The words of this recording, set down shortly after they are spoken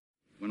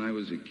When I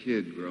was a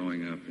kid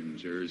growing up in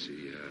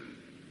Jersey,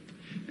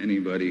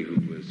 anybody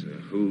who was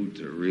a hoot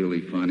or really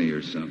funny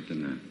or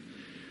something,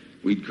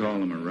 we'd call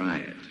him a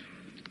riot.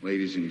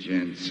 Ladies and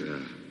gents,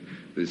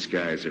 this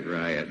guy's a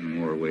riot in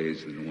more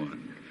ways than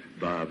one.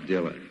 Bob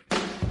Dylan.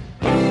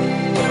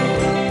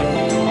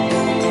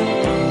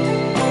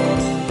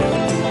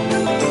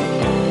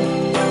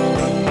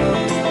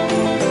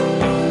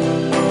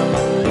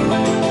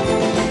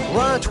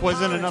 Was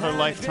in another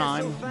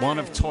lifetime, one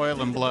of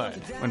toil and blood,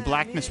 when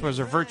blackness was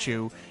a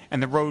virtue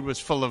and the road was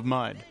full of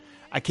mud.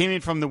 I came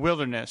in from the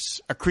wilderness,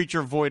 a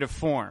creature void of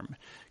form.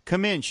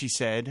 Come in, she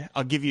said,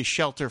 I'll give you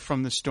shelter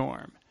from the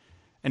storm.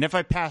 And if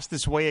I pass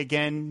this way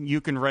again,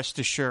 you can rest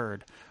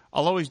assured.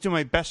 I'll always do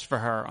my best for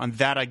her, on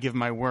that I give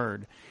my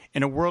word.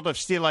 In a world of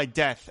steel-eyed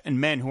death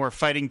and men who are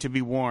fighting to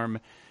be warm,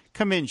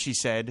 come in, she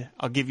said,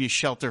 I'll give you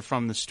shelter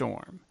from the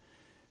storm.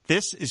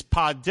 This is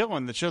Pod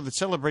Dylan, the show that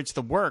celebrates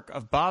the work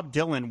of Bob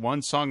Dylan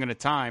one song at a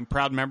time,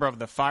 proud member of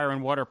the Fire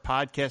and Water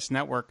Podcast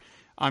Network.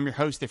 I'm your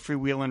host, the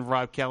freewheeling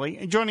Rob Kelly,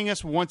 and joining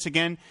us once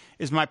again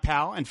is my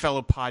pal and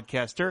fellow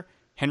podcaster,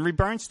 Henry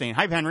Bernstein.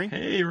 Hi, Henry.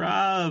 Hey,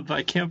 Rob.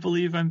 I can't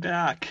believe I'm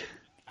back.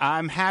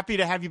 I'm happy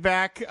to have you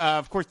back.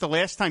 Of course, the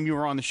last time you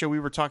were on the show, we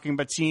were talking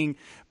about seeing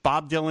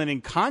Bob Dylan in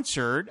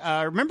concert.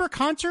 Remember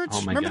concerts?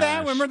 Oh my Remember gosh. that?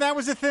 Remember that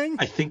was a thing?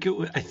 I think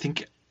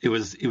it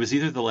was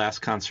either the last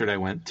concert I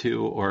went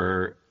to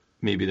or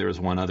maybe there was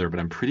one other, but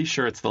I'm pretty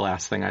sure it's the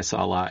last thing I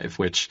saw live,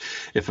 which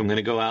if I'm going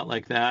to go out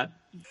like that,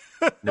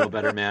 no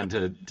better man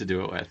to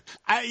do it with.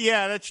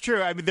 Yeah, that's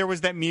true. I mean, there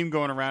was that meme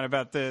going around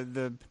about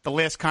the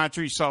last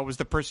concert you saw was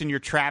the person you're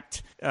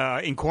trapped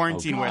in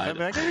quarantine with. I'd be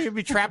like, hey, you'd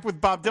be trapped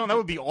with Bob Dylan. That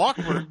would be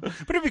awkward,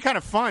 but it'd be kind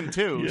of fun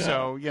too. Yeah.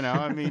 So,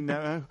 I mean,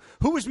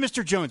 who was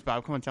Mr. Jones,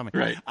 Bob? Come on, tell me.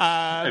 Right.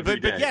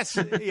 But yes,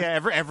 yeah,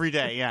 every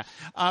day, yeah.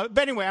 But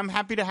anyway, I'm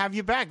happy to have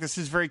you back. This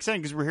is very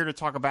exciting because we're here to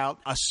talk about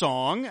a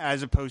song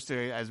as opposed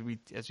to, as we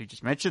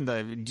just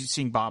mentioned,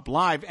 seeing Bob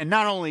live, and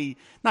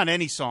not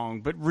any song,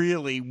 but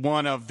really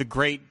one of the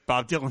great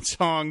Bob Dylan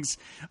songs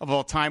of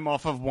all time,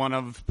 off of one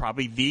of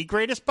probably the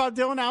greatest Bob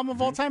Dylan album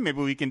of all time.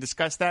 Maybe we can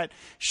discuss that.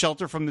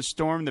 Shelter from the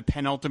Storm, the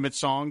penultimate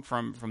song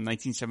from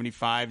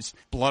 1975's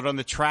Blood on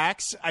the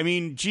Tracks. I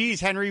mean, geez,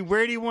 Henry,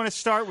 where do you want to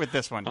start with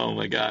this one? Oh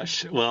my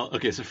gosh. Well,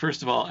 okay, so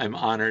first of all, I'm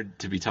honored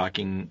to be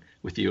talking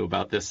with you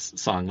about this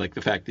song. Like,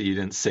 the fact that you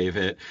didn't save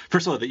it,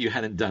 first of all, that you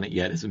hadn't done it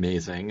yet is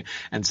amazing,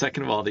 and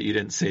second of all, that you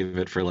didn't save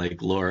it for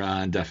like Laura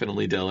and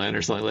Definitely Dylan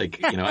or something.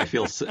 Like, I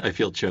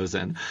feel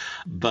chosen.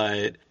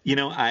 But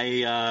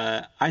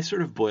I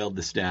sort of boiled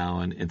this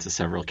down into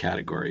several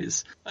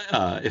categories,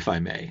 if I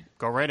may.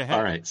 Go right ahead.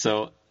 All right,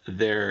 so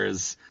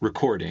there's the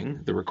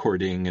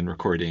recording and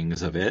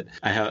recordings of it.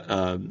 I have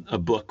a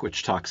book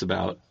which talks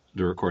about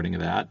the recording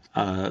of that,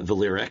 the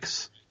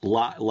lyrics,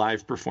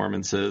 live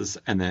performances,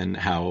 and then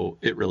how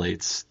it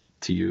relates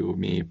to you,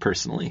 me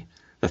personally.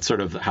 That's sort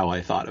of how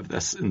I thought of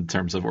this in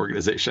terms of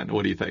organization.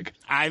 What do you think?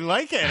 I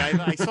like it.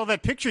 I saw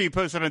that picture you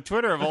posted on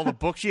Twitter of all the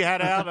books you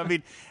had out. I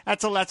mean,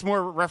 that's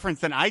more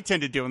reference than I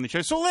tend to do on the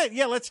show. So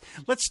let's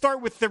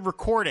start with the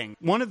recording.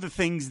 One of the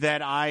things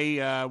that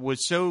I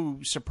was so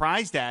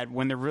surprised at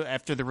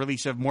after the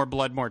release of More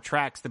Blood, More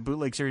Tracks, the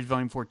Bootleg Series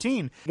Volume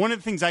 14, one of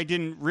the things I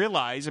didn't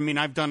realize, I mean,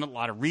 I've done a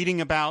lot of reading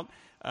about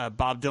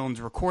Bob Dylan's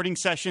recording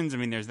sessions. I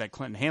mean, there's that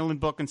Clinton Halen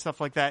book and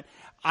stuff like that.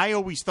 I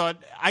always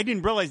thought, I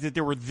didn't realize that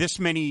there were this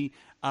many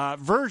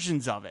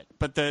versions of it.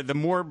 But the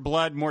More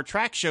Blood, More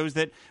Tracks shows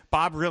that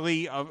Bob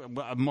really,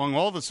 among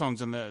all the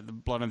songs on the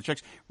Blood on the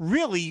Tracks,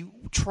 really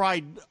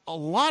tried a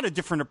lot of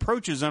different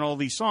approaches on all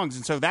these songs.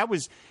 And so that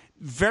was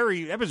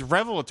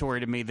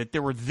revelatory to me that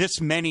there were this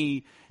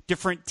many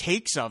different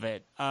takes of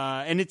it.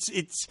 And it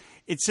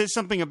says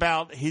something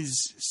about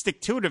his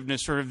stick-to-itiveness,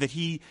 sort of, that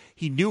he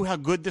knew how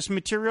good this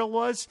material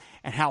was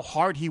and how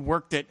hard he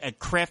worked at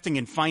crafting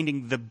and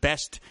finding the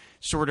best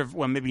sort of,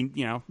 well, maybe,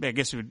 I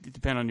guess it would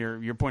depend on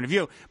your point of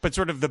view, but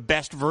sort of the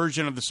best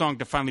version of the song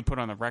to finally put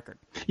on the record.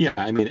 Yeah,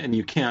 I mean, and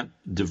you can't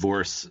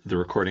divorce the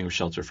recording of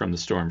Shelter from the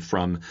Storm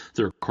from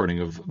the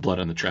recording of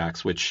Blood on the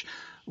Tracks, which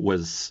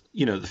was,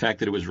 the fact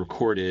that it was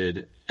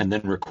recorded and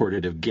then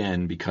recorded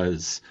again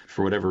because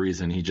for whatever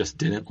reason he just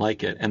didn't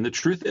like it. And the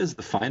truth is,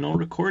 the final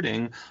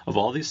recording of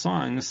all these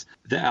songs,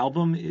 the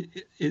album,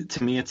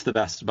 to me, it's the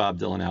best Bob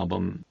Dylan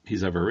album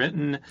he's ever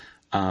written.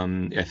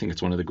 I think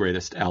it's one of the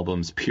greatest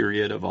albums,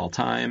 period, of all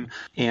time.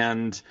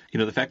 And,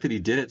 the fact that he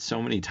did it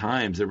so many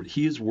times,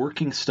 he is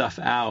working stuff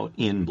out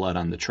in Blood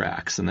on the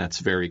Tracks, and that's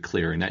very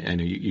clear. And I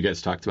know you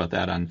guys talked about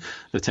that on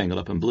the Tangled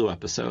Up in Blue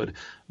episode.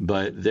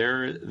 But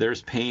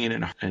there's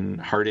pain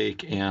and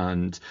heartache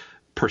and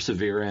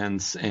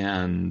perseverance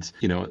and,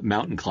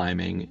 mountain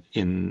climbing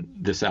in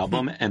this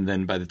album. And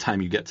then by the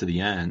time you get to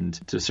the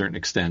end, to a certain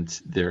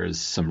extent, there's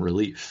some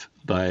relief.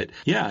 But,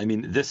 yeah, I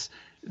mean, this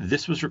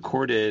was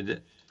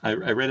recorded... I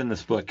read in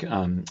this book,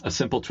 A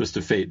Simple Twist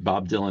of Fate,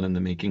 Bob Dylan and the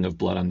Making of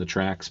Blood on the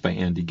Tracks by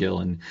Andy Gill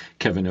and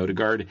Kevin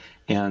Odegaard.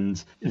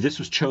 And this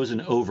was chosen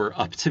over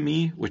Up to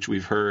Me, which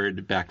we've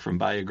heard back from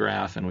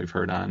Biograph and we've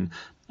heard on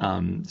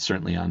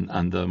certainly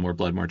on the More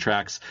Blood, More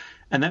Tracks.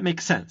 And that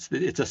makes sense.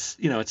 It's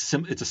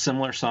a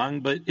similar song,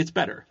 but it's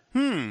better.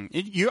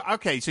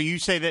 Okay, so you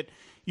say that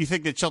you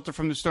think that Shelter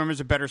from the Storm is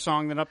a better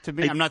song than Up to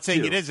Me? I'm not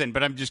saying it isn't,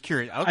 but I'm just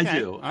curious. Okay. I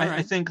do.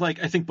 I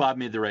think Bob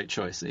made the right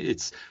choice.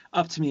 It's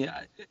Up to Me.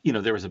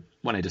 There was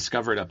when I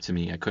discovered Up to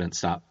Me, I couldn't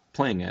stop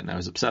playing it, and I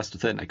was obsessed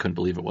with it, and I couldn't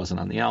believe it wasn't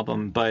on the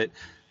album. But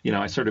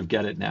I sort of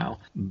get it now.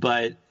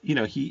 But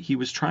he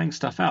was trying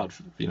stuff out.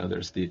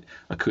 There's the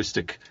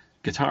acoustic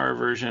guitar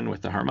version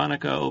with the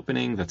harmonica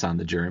opening that's on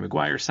the Jerry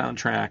Maguire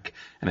soundtrack,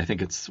 and I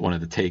think it's one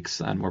of the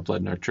takes on More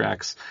Blood, More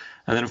Tracks.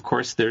 And then, of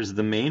course, there's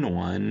the main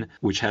one,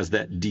 which has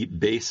that deep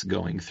bass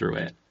going through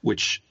it,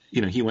 which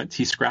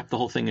he scrapped the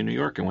whole thing in New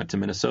York and went to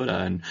Minnesota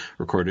and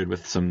recorded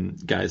with some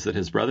guys that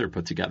his brother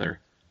put together.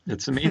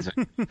 It's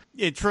amazing.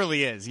 It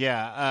truly is.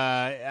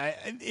 Yeah.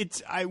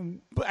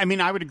 I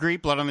mean, I would agree.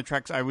 Blood on the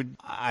Tracks. I would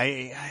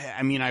hate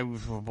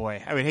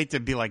to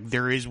be like,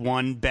 there is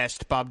one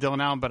best Bob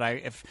Dylan album, but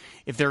if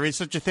there is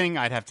such a thing,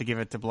 I'd have to give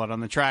it to Blood on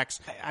the Tracks.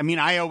 I mean,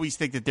 I always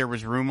think that there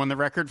was room on the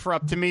record for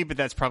Up to Me, but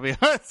that's probably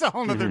that's a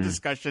whole other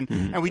discussion.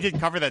 And we did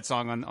cover that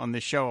song on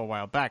this show a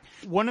while back.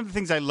 One of the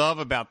things I love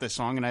about this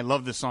song, and I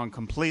love the song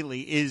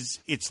completely, is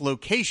its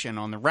location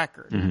on the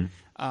record.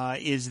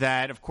 Is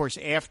that, of course,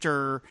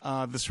 after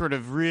the sort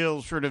of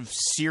real sort of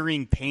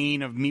searing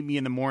pain of Meet Me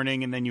in the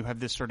Morning, and then you have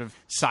this sort of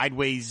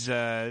sideways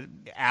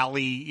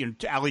alley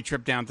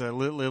trip down to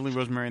Lily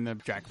Rosemary and the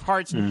Jack of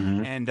Hearts,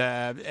 and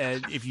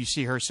if you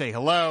see her, say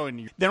hello,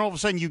 and then all of a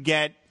sudden you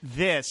get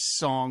this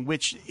song,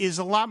 which is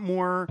a lot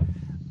more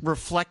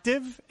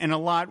reflective and a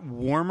lot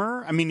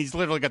warmer. I mean, he's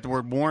literally got the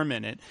word warm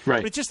in it, right?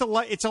 But it's just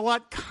it's a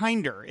lot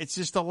kinder. It's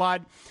just a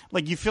lot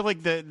like you feel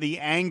like the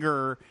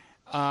anger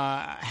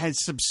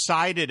has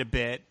subsided a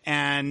bit,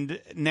 and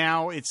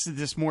now it's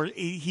this more.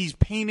 He's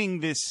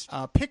painting this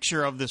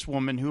picture of this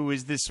woman who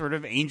is this sort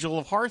of angel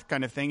of hearth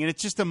kind of thing, and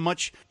it's just a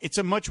much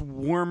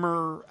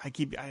warmer. I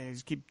keep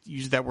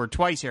using that word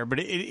twice here, but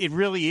it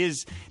really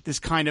is this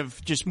kind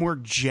of just more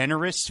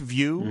generous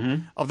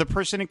view of the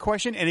person in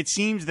question, and it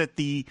seems that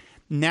the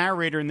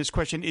narrator in this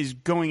question is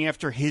going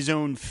after his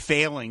own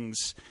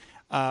failings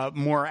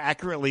more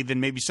accurately than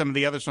maybe some of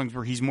the other songs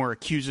where he's more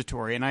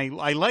accusatory. And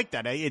I like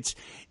that. It's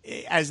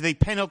as the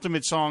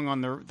penultimate song on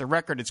the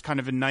record, it's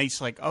kind of a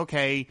nice, like,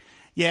 okay,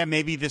 yeah,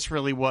 maybe this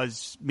really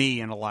was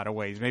me in a lot of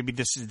ways. Maybe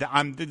this is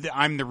I'm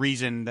the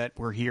reason that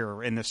we're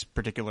here in this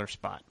particular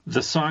spot.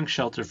 The song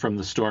 "Shelter from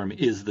the Storm"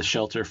 is the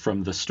shelter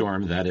from the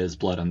storm that is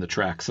Blood on the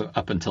Tracks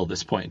up until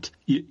this point.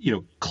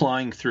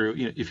 Clawing through.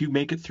 If you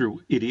make it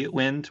through "Idiot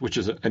Wind," which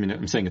is,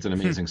 I'm saying it's an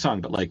amazing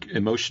song, but like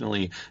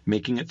emotionally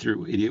making it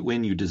through "Idiot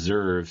Wind," you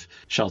deserve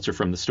 "Shelter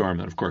from the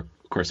Storm," and of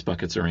course,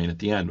 Buckets of Rain at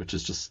the end, which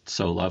is just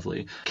so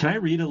lovely. Can I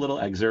read a little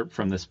excerpt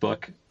from this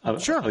book?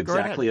 Sure,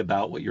 exactly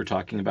about what you're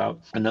talking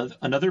about.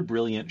 Another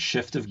brilliant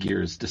shift of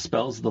gears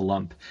dispels the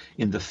lump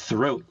in the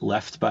throat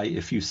left by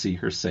If You See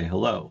Her, Say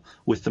Hello,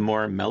 with the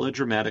more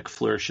melodramatic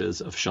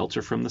flourishes of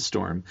Shelter from the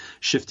Storm,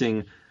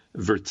 shifting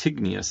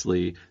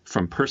vertiginously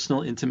from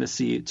personal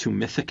intimacy to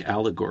mythic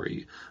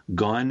allegory.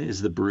 Gone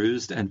is the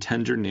bruised and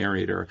tender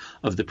narrator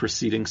of the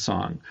preceding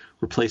song,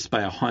 replaced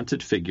by a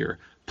haunted figure,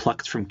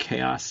 plucked from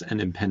chaos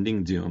and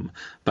impending doom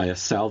by a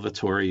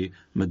salvatory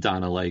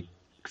Madonna-like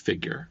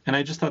figure. And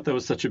I just thought that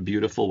was such a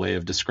beautiful way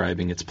of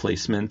describing its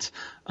placement.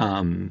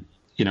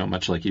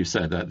 Much like you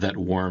said, that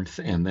warmth,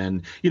 and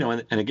then,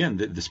 and again,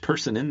 this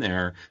person in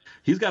there,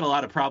 he's got a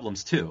lot of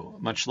problems too,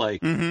 much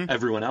like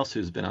everyone else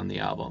who's been on the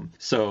album.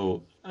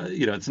 So,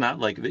 it's not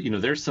like,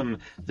 there's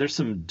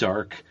some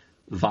dark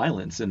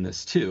violence in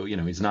this too.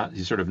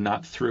 He's sort of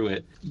not through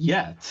it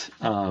yet.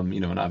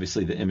 And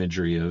obviously the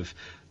imagery of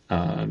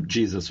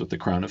Jesus with the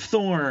crown of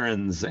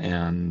thorns,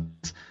 and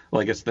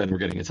well, I guess then we're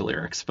getting into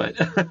lyrics, but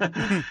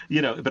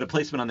but a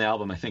placement on the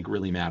album I think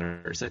really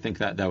matters. I think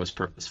that was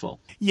purposeful.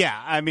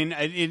 Yeah, I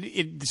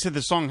mean, so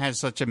the song has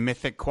such a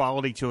mythic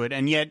quality to it,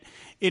 and yet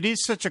it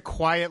is such a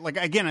quiet. Like,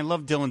 again, I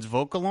love Dylan's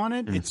vocal on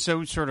it. It's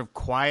so sort of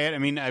quiet. I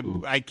mean,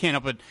 I can't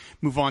help but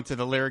move on to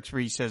the lyrics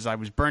where he says, "I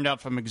was burned out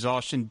from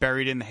exhaustion,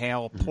 buried in the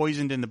hail,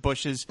 poisoned in the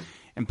bushes,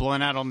 and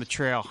blown out on the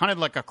trail, hunted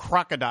like a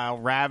crocodile,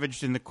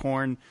 ravaged in the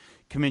corn.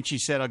 Comanche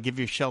said, I'll give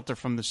you shelter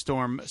from the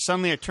storm.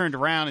 Suddenly I turned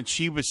around, and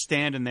she was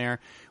standing there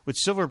with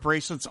silver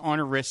bracelets on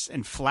her wrists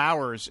and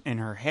flowers in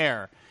her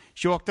hair.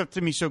 She walked up to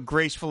me so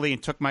gracefully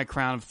and took my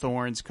crown of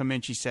thorns.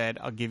 Comanche said,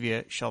 I'll give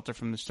you shelter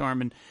from the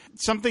storm." And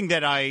something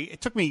that it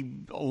took me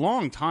a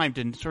long time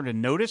to sort of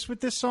notice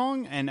with this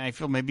song, and I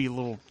feel maybe a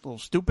little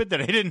stupid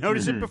that I didn't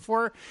notice it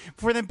before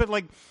then, but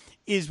like,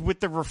 is with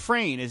the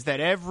refrain, is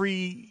that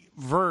every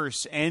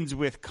verse ends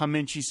with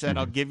Comanche said,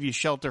 I'll give you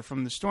shelter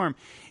from the storm,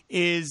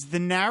 is the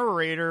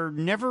narrator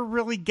never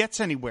really gets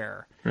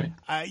anywhere. Right.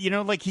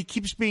 Like he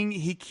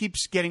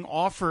keeps getting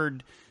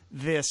offered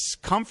this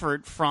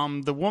comfort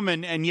from the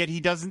woman, and yet he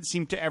doesn't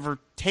seem to ever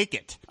take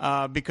it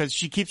because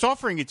she keeps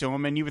offering it to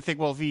him, and you would think,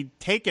 well, if he'd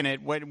taken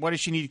it, what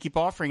does she need to keep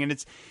offering?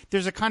 And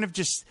there's a kind of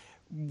just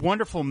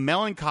wonderful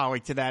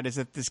melancholy to that is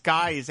that this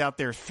guy is out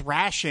there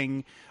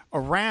thrashing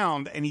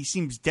around and he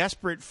seems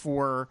desperate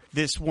for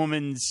this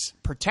woman's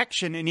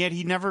protection, and yet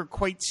he never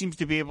quite seems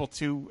to be able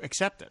to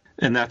accept it.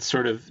 And that's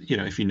sort of,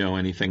 if you know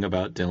anything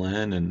about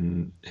Dylan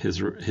and his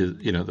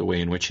the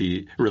way in which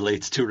he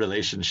relates to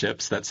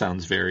relationships, that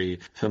sounds very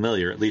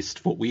familiar, at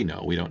least what we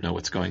know. We don't know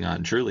what's going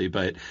on truly,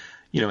 but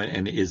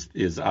and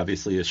is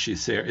obviously, is she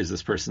Sarah, is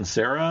this person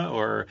Sarah,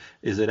 or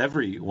is it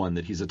everyone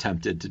that he's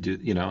attempted to do?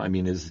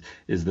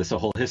 Is this a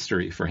whole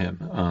history for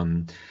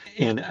him?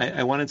 And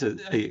I wanted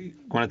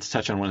to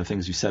touch on one of the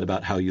things you said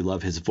about how you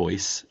love his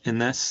voice in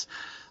this.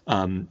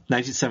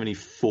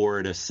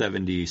 1974 to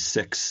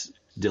 76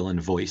 Dylan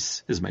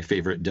voice is my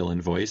favorite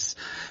Dylan voice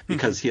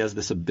because he has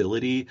this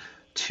ability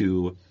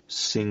to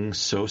sing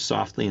so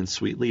softly and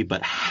sweetly,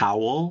 but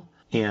howl.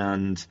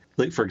 And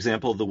like, for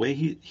example, the way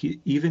he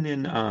even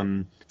in,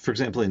 for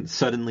example, in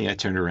Suddenly I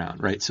Turned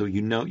Around, right? So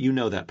you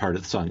know that part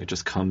of the song, it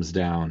just comes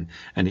down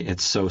and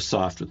it's so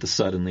soft with the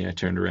Suddenly I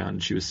Turned Around.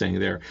 And she was saying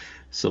there,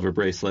 silver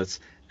bracelets.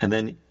 And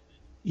then,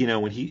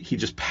 when he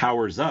just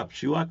powers up,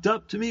 she walked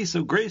up to me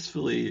so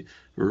gracefully,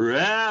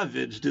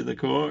 ravaged in the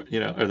core,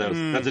 or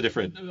that's a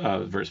different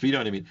verse, but you know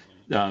what I mean?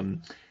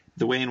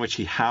 The way in which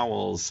he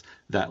howls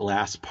that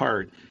last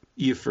part,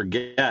 you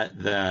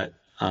forget that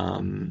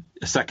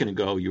a second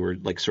ago you were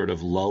like sort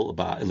of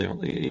lullaby,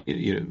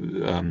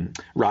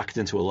 rocked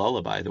into a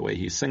lullaby the way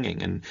he's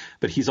singing,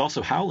 but he's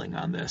also howling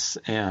on this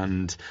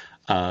and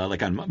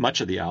like on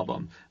much of the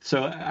album.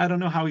 So I don't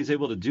know how he's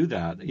able to do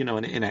that,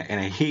 and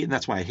I hate, and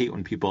that's why I hate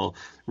when people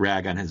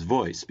rag on his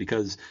voice,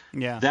 because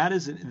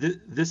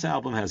this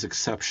album has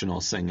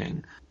exceptional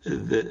singing.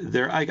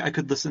 I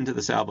could listen to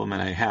this album,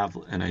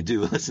 and I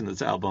do listen to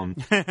this album.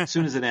 As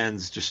soon as it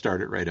ends, just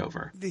start it right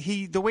over.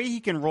 The way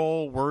he can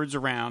roll words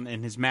around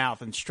in his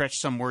mouth and stretch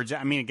some words.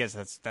 I mean, I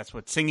guess that's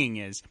what singing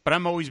is. But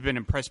I've always been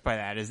impressed by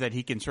that, is that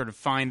he can sort of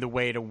find the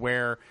way to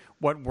where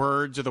what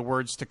words are the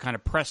words to kind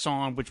of press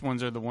on, which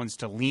ones are the ones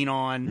to lean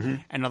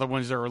on, and other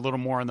ones that are a little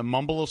more on the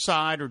mumble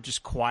side or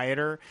just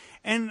quieter.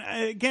 And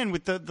again,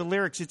 with the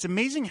lyrics, it's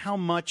amazing how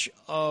much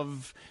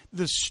of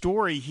the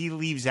story he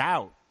leaves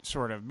out.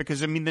 Sort of,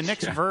 because I mean, the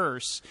next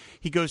verse,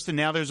 he goes to,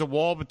 now there's a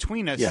wall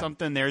between us,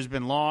 something there's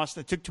been lost.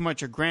 I took too much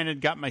for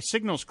granted, got my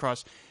signals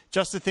crossed.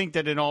 Just to think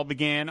that it all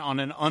began on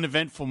an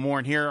uneventful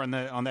morn. Here on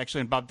the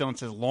actually, Bob Dylan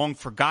says long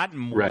forgotten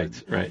morn,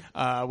 right.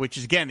 Which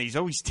is, again, he's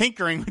always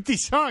tinkering with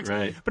these songs.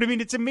 Right. But I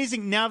mean, it's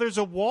amazing. Now there's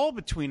a wall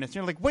between us.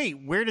 You're like,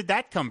 wait, where did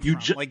that come from?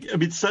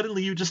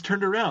 Suddenly you just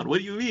turned around. What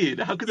do you mean?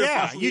 How could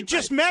that possibly? You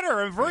just met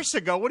her a verse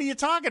ago. What are you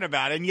talking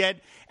about? And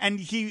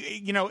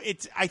he,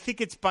 it's. I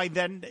think it's by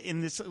then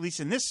in this, at least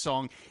in this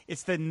song,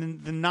 it's the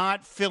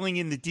not filling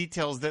in the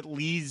details that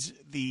leads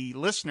the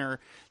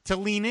listener to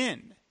lean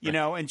in.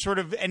 And sort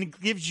of, and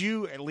it gives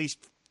you, at least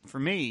for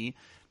me,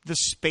 the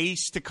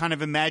space to kind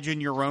of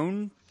imagine your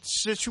own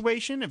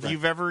situation. If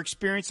you've ever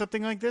experienced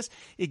something like this,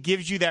 it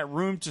gives you that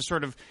room to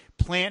sort of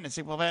plant and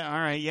say, well, all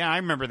right, yeah, I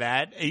remember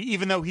that.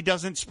 Even though he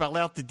doesn't spell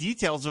out the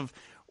details of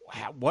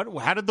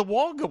how did the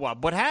wall go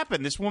up? What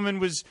happened? This woman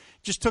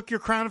just took your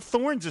crown of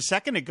thorns a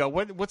second ago.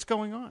 What's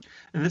going on?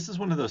 And this is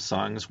one of those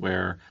songs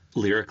where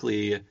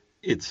lyrically,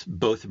 it's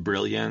both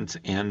brilliant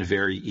and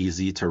very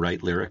easy to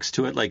write lyrics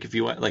to it. Like if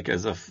you want, like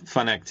as a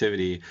fun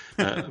activity,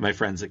 my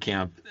friends at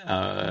camp,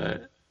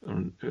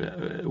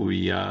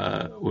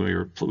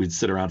 we'd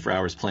sit around for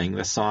hours playing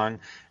this song,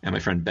 and my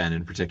friend Ben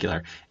in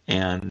particular,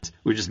 and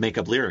we'd just make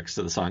up lyrics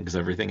to the song because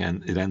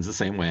it ends the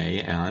same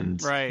way,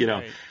 and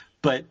right.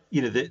 But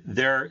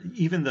there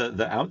even the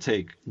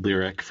outtake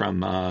lyric from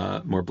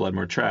More Blood,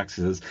 More Tracks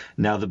says,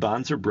 "Now the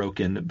bonds are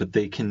broken, but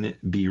they can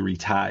be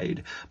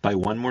retied by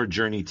one more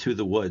journey to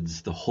the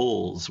woods, the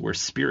holes where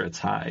spirits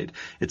hide.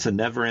 It's a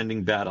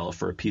never-ending battle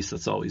for a piece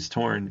that's always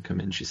torn.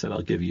 Come in," she said,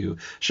 "I'll give you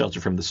shelter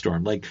from the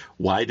storm." Like,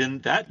 why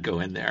didn't that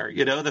go in there?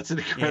 That's an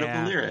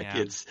incredible lyric. Yeah.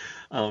 It's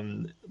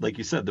like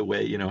you said, the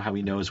way how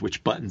he knows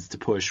which buttons to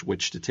push,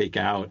 which to take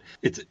out.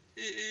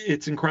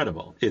 It's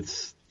incredible.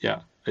 It's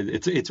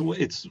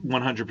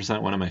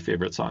 100% one of my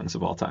favorite songs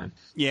of all time.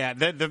 Yeah,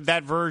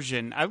 that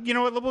version.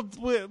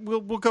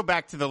 We'll go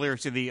back to the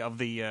lyrics of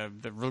the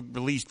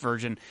released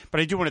version, but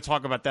I do want to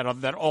talk about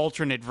that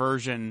alternate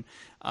version.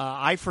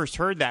 I first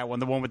heard that one,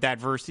 the one with that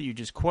verse that you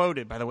just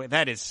quoted. By the way,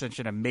 that is such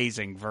an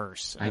amazing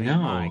verse. I know.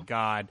 My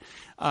God,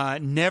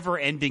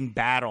 never-ending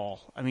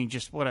battle. I mean,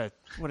 just what a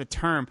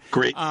term.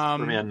 Great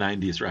Superman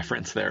 '90s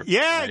reference there.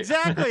 Yeah, right?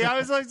 Exactly. I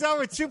was like,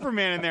 with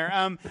Superman in there.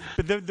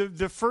 But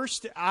the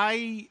first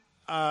I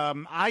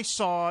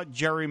saw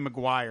Jerry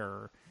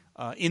Maguire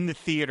in the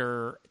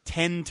theater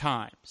 10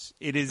 times.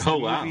 It is the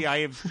movie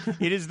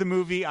it is the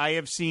movie I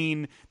have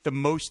seen the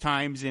most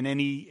times in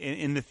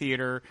the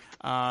theater.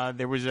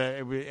 There was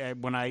I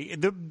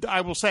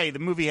will say the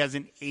movie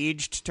hasn't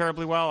aged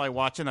terribly well. I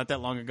watched it not that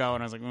long ago,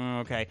 and I was like,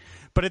 okay.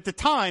 But at the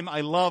time,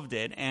 I loved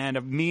it,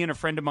 and me and a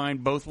friend of mine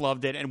both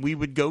loved it, and we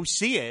would go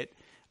see it.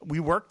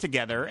 We worked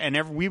together,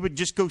 and we would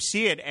just go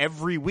see it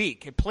every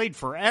week. It played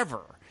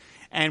forever.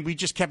 And we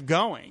just kept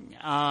going.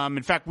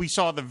 In fact, we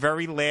saw the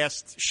very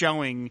last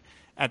showing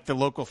at the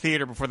local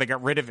theater before they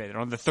got rid of it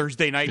on the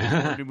Thursday night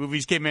before new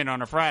movies came in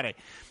on a Friday.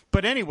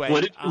 But anyway,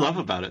 what did you love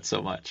about it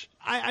so much?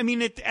 I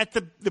mean, at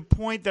the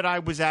point that I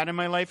was at in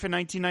my life in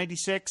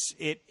 1996,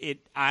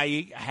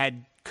 I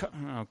had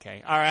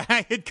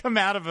come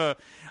out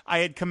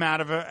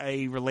of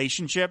a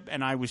relationship,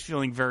 and I was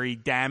feeling very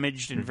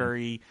damaged and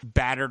very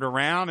battered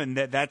around, and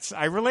that's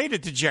I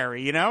related to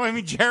Jerry. You know, I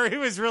mean, Jerry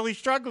was really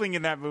struggling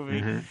in that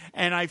movie,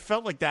 and I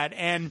felt like that.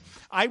 And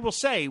I will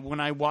say, when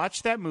I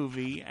watched that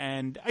movie,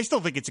 and I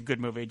still think it's a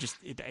good movie,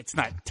 it's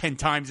not 10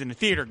 times in the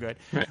theater good.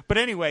 Right. But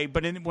anyway,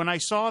 when I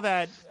saw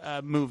that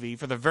movie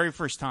for the very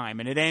first time,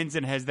 and it ends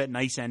and has that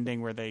nice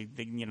ending where they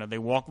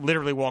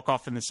literally walk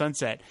off in the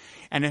sunset,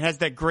 and it has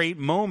that great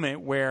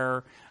moment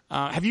where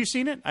have you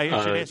seen it? I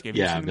should ask you.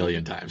 Yeah, a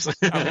million times.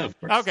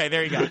 Okay,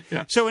 there you go.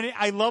 Yeah. So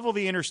I love all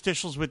the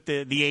interstitials with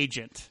the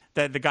agent,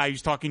 the guy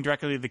who's talking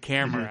directly to the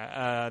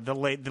camera, the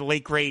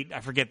late great, I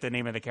forget the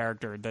name of the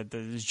character, that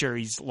is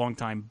Jerry's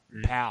longtime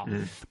pal.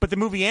 But the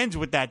movie ends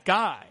with that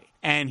guy.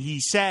 And he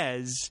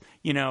says,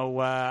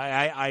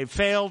 I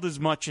failed as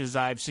much as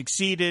I've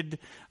succeeded,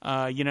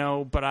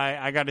 but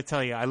I got to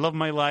tell you, I love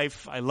my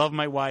life, I love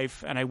my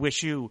wife, and I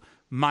wish you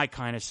my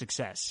kind of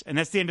success. And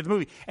that's the end of the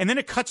movie. And then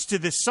it cuts to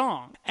this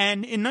song.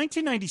 And in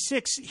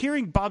 1996,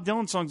 hearing Bob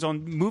Dylan songs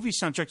on movie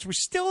soundtracks was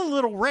still a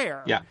little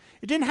rare. Yeah.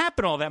 It didn't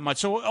happen all that much.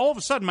 So all of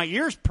a sudden, my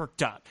ears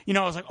perked up.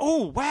 I was like,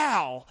 oh,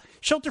 wow.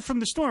 Shelter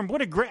from the Storm.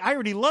 What a great... I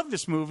already love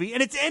this movie.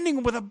 And it's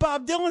ending with a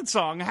Bob Dylan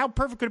song. How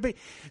perfect could it be?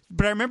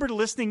 But I remember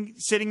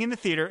sitting in the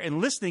theater and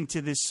listening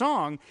to this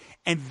song.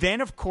 And then,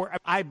 of course,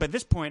 by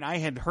this point, I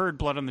had heard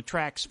Blood on the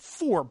Tracks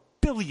 4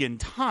 billion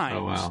times.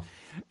 Oh, wow.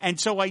 And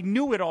so I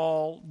knew it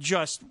all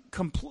just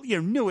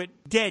knew it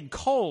dead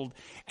cold.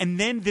 And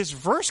then this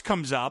verse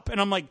comes up,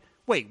 and I'm like,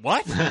 wait,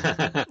 what?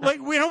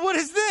 What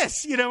is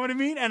this? You know what I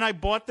mean? And I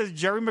bought the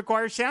Jerry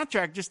Maguire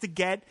soundtrack just to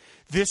get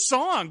this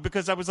song,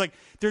 because I was like,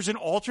 there's an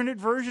alternate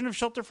version of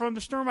Shelter from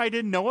the Storm I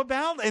didn't know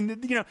about.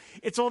 And,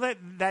 it's all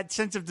that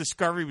sense of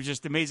discovery was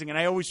just amazing. And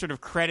I always sort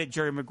of credit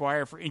Jerry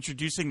Maguire for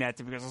introducing that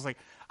to me, because I was like,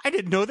 I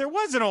didn't know there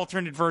was an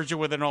alternate version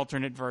with an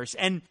alternate verse.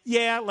 And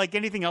yeah, like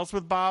anything else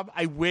with Bob,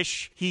 I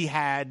wish he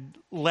had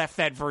left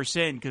that verse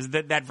in, because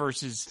that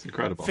verse is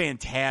incredible,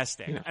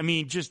 fantastic. Yeah. I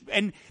mean,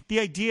 and the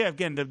idea,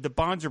 again, the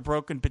bonds are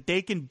broken, but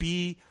they can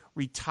be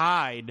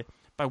retied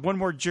by one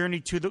more journey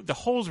to the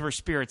holes where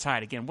spirits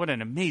hide. Again, what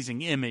an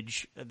amazing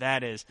image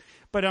that is.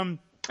 But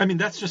I mean,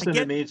 that's just an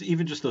amazing.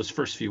 Even just those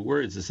first few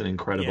words is an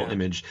incredible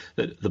image,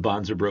 that the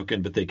bonds are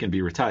broken, but they can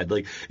be retied.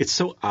 Like, it's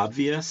so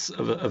obvious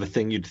of a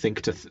thing you'd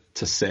think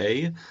to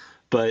say,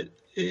 but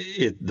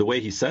the way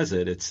he says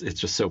it, it's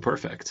just so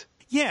perfect.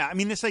 Yeah, I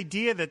mean, this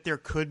idea that there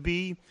could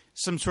be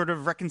some sort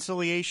of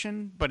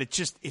reconciliation, but it's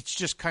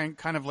just kind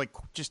of like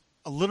just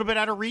a little bit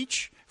out of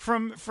reach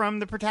from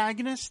the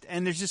protagonist,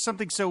 and there's just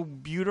something so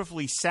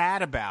beautifully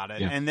sad about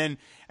it. Yeah. And then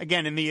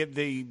again, in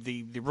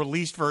the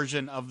released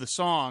version of the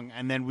song,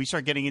 and then we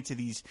start getting into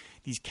these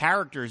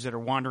characters that are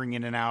wandering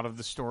in and out of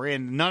the story,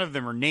 and none of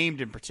them are named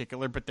in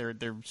particular, but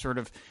they're sort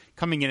of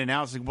coming in and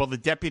out. It's like, well, the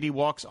deputy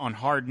walks on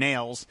hard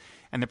nails,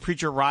 and the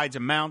preacher rides a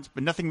mount,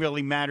 but nothing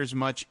really matters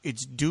much.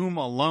 It's doom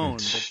alone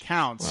that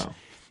counts. Wow.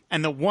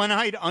 And the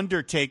one-eyed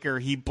undertaker,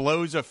 he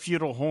blows a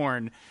feudal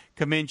horn.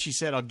 Come in, she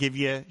said, I'll give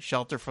you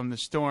shelter from the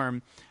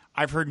storm.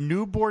 I've heard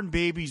newborn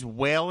babies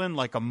wailing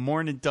like a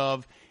mourning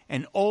dove,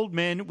 and old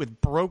men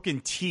with broken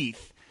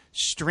teeth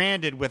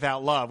stranded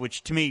without love,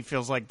 which to me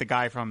feels like the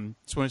guy from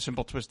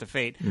Simple Twist of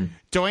Fate.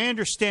 Do I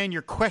understand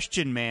your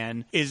question,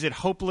 man? Is it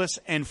hopeless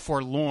and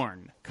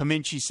forlorn? Come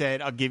in, she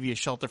said, I'll give you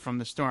shelter from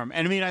the storm.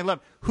 And I mean, I love,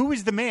 who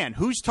is the man?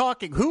 Who's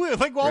talking? Who,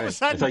 like, all of a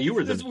sudden, I thought you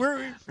were the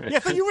I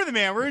thought you were the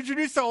man. We're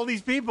introduced to all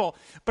these people.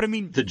 But I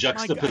mean, the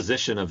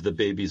juxtaposition of the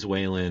babies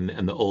wailing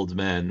and the old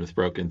men with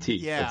broken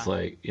teeth. Yeah. It's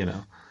like,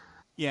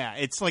 Yeah,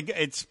 it's like,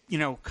 it's,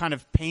 kind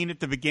of pain at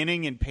the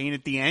beginning and pain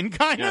at the end,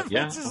 kind of.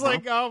 Yeah, it's just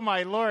like, oh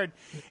my Lord.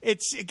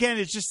 It's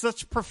just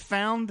such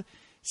profound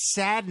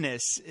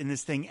sadness in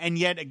this thing. And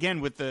yet,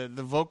 again, with the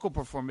vocal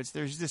performance,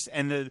 there's this,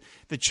 and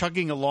the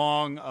chugging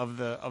along of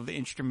the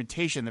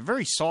instrumentation, the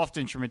very soft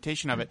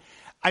instrumentation of it.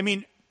 I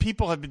mean,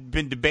 people have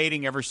been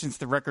debating ever since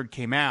the record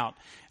came out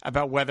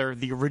about whether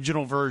the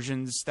original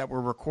versions that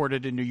were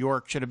recorded in New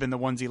York should have been the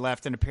ones he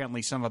left, and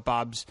apparently some of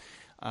Bob's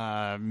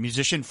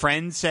musician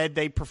friends said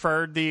they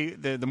preferred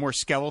the more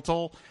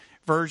skeletal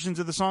versions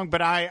of the song.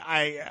 But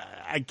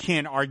I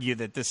can't argue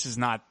that this is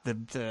not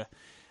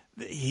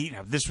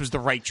this was the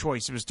right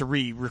choice. It was to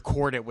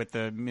re-record it with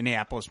the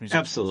Minneapolis musicians.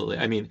 Absolutely.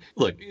 I mean,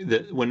 look,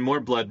 when More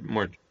Blood,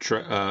 More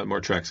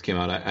Tracks came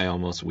out, I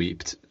almost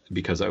weeped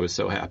because I was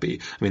so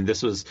happy. I mean,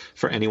 this was,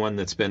 for anyone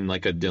that's been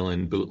like a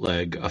Dylan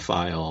bootleg a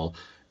file,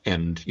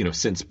 and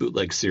since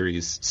bootleg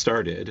series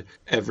started,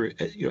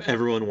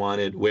 everyone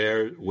wanted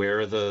where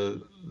are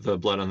the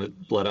blood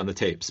on the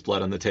tapes,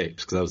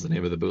 because that was the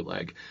name of the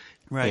bootleg.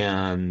 Right.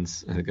 And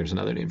I think there's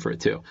another name for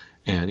it too.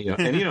 And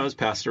it's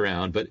passed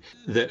around, but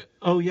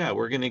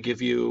we're going to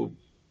give you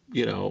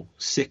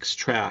 6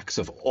 tracks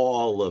of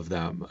all of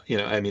them.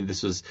 I mean,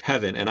 this was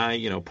heaven. And I,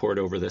 poured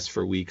over this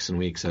for weeks and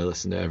weeks. I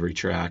listened to every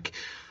track,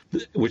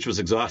 which was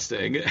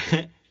exhausting.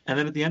 And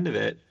then at the end of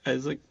it, I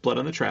was like, Blood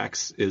on the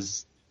Tracks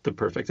is the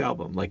perfect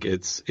album. Like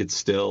it's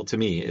still, to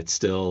me,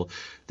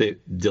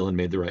 Dylan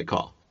made the right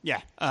call.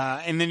 Yeah.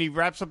 And then he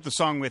wraps up the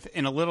song with,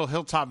 in a little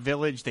hilltop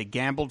village, they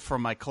gambled for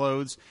my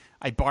clothes.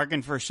 I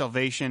bargained for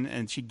salvation,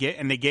 and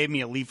they gave me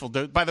a lethal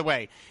dose. By the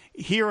way,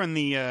 here in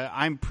the,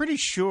 I'm pretty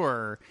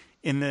sure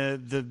in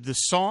the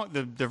song,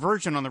 the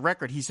version on the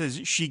record, he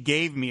says she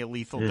gave me a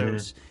lethal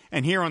dose,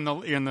 and here on the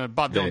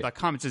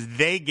BobDylan.com it says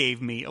they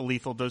gave me a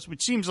lethal dose,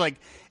 which seems like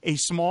a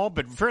small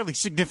but fairly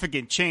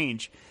significant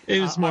change. It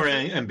was more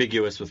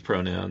ambiguous with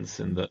pronouns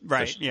in the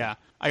right. Yeah.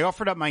 I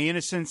offered up my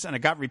innocence, and I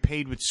got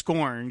repaid with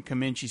scorn.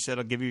 Come in, she said,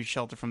 I'll give you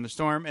shelter from the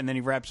storm. And then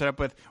he wraps it up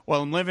with,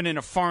 well, I'm living in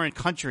a foreign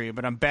country,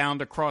 but I'm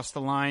bound across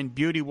the line.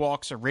 Beauty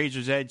walks a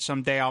razor's edge.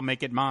 Someday I'll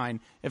make it mine.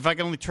 If I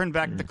can only turn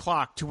back the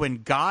clock to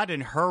when God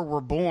and her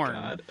were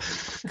born.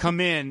 Come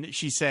in,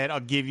 she said, I'll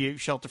give you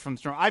shelter from the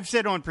storm. I've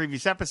said on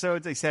previous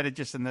episodes, I said it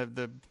just in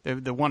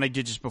the one I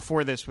did just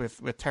before this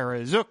with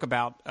Tara Zook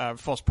about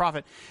False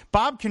Prophet.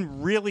 Bob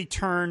can really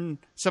turn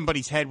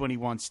somebody's head when he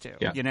wants to.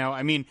 Yeah.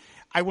 I mean,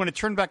 I want to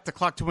turn back the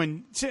clock to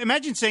when –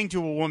 imagine saying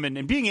to a woman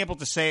and being able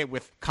to say it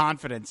with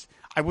confidence,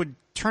 I would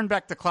turn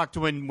back the clock to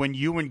when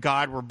you and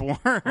God were born.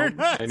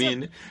 I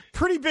mean –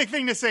 pretty big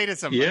thing to say to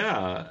somebody.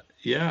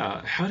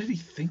 Yeah. How did he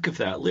think of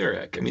that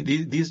lyric? I mean,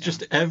 these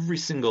just every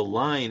single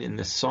line in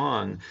this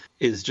song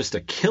is just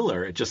a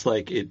killer. It just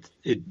like it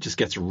just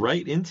gets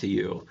right into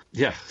you.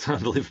 Yeah, it's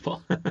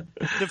unbelievable.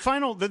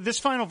 This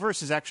final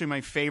verse is actually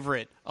my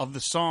favorite of the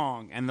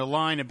song, and the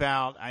line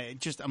about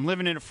I'm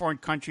living in a foreign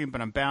country,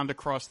 but I'm bound to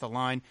cross the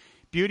line.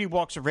 Beauty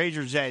walks a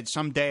razor's edge.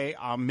 Someday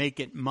I'll make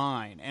it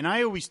mine. And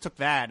I always took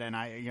that, and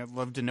I'd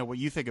love to know what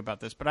you think about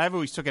this, but I've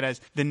always took it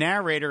as the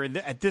narrator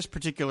at this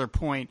particular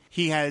point.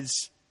 He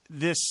has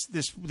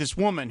this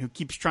woman who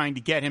keeps trying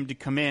to get him to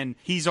come in.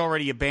 He's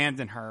already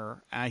abandoned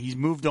her. He's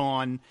moved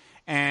on,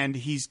 and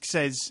he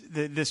says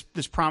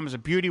this promise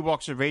of beauty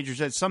walks a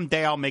razor's edge.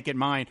 Someday I'll make it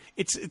mine.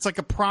 It's like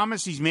a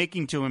promise he's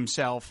making to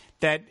himself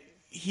that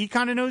he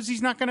kind of knows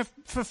he's not going to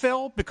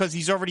fulfill because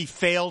he's already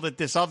failed at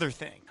this other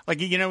thing. Like,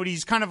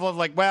 he's kind of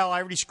like, well, I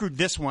already screwed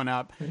this one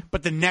up,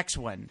 but the next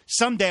one,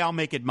 someday I'll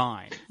make it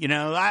mine.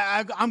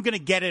 I'm going to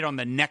get it on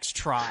the next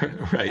try.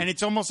 Right. And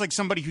it's almost like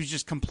somebody who's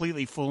just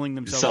completely fooling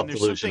themselves.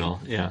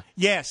 Self-delusional, yeah.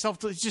 Yeah,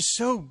 it's just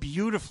so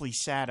beautifully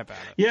sad about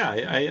it. Yeah,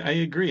 I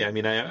agree. I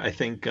mean, I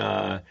think,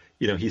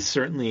 he's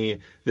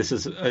certainly, this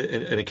is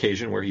an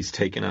occasion where he's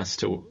taken us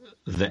to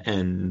the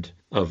end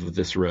of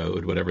this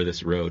road, whatever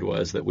this road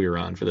was that we were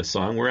on for this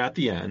song. We're at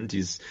the end.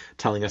 He's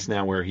telling us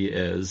now where he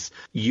is.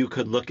 You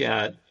could look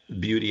at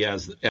beauty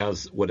as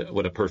what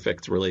a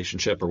perfect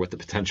relationship or what the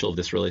potential of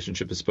this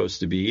relationship is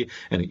supposed to be.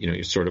 And,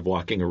 you're sort of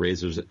walking a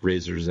razor's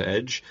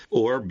edge,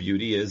 or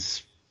beauty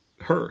is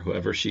her,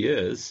 whoever she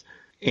is.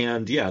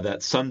 And yeah,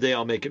 that someday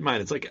I'll make it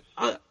mine. It's like,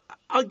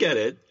 I'll get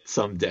it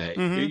someday.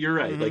 Mm-hmm. You're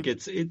right.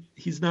 Mm-hmm. Like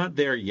he's not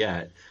there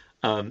yet.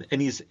 And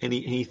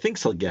he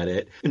thinks he'll get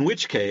it, in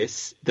which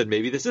case then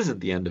maybe this isn't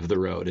the end of the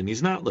road and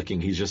he's not looking.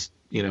 He's just,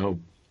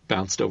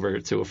 bounced over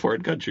to a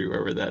foreign country,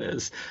 wherever that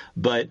is.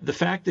 But the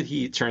fact that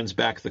he turns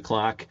back the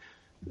clock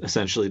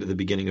essentially to the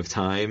beginning of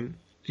time,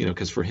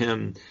 because for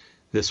him,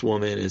 this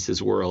woman is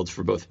his world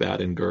for both bad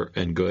and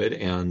good.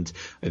 And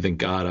I think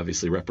God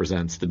obviously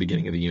represents the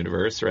beginning of the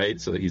universe,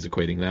 right? So that he's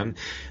equating them.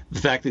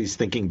 The fact that he's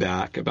thinking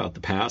back about the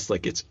past,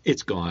 like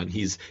it's gone.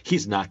 He's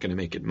not going to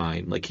make it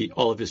mine. Like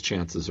all of his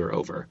chances are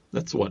over.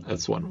 That's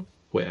one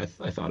way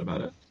I thought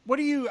about it. What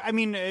do you? I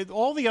mean,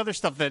 all the other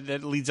stuff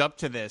that leads up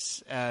to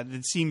this,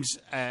 that seems,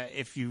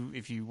 if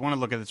you want to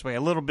look at it this way,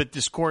 a little bit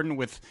discordant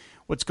with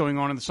what's going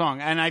on in the song.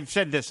 And I've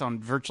said this on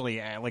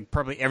virtually,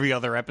 probably every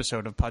other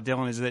episode of Pod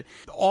Dylan, is that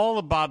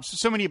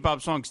so many of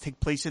Bob's songs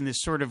take place in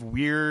this sort of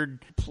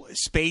weird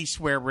space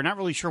where we're not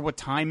really sure what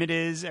time it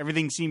is.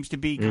 Everything seems to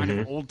be kind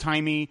of old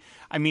timey.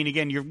 I mean,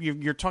 again,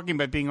 you're talking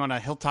about being on a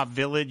hilltop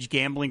village,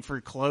 gambling for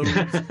clothes.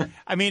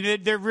 I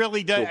mean, they're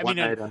really does. I mean,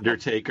 One-Eyed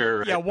Undertaker.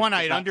 Right? Yeah,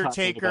 One-Eyed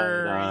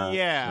Undertaker. About,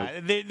 yeah,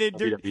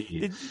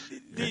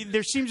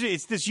 there seems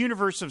it's this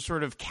universe of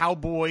sort of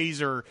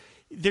cowboys, or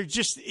they're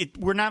just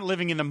we're not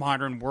living in the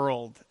modern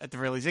world at the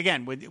very least.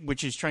 Again,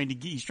 which is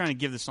he's trying to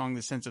give the song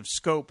the sense of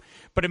scope.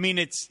 But I mean,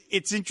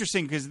 it's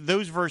interesting because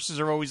those verses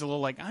are always a little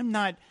like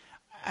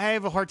I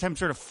have a hard time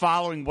sort of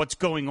following what's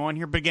going on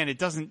here. But again, it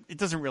doesn't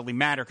really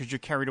matter because you're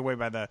carried away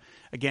by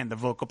the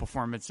vocal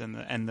performance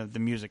and the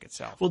music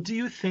itself. Well, do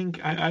you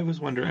think I was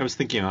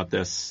thinking about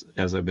this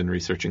as I've been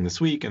researching this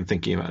week and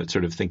thinking about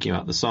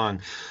the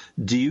song.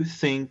 Do you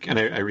think? And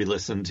I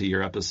re-listened to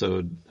your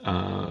episode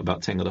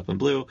about Tangled Up in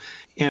Blue,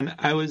 and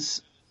I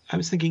was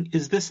thinking,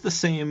 is this the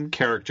same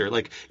character?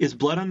 Like, is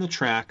Blood on the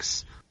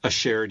Tracks a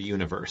shared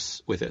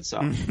universe with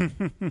itself?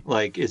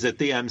 Like, is it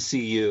the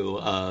MCU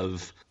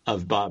of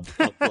Bob?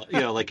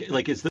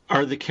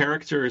 Are the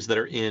characters that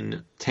are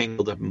in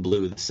Tangled Up in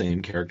Blue the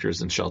same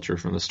characters in Shelter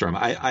from the Storm?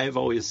 I have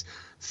always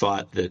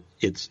thought that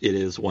it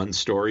is one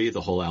story,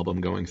 the whole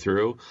album going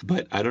through.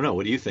 But I don't know.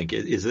 What do you think?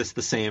 Is this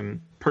the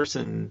same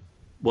person,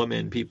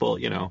 woman, people?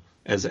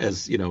 As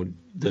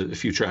the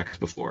few tracks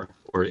before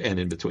and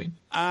in between.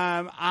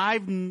 I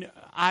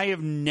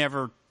have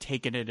never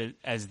taken it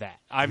as that.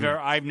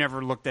 I've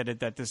never looked at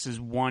it that this is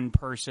one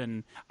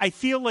person. I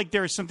feel like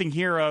there is something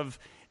here of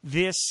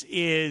this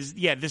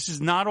is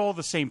not all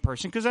the same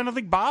person, because I don't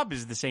think Bob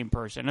is the same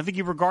person. I don't think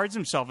he regards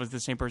himself as the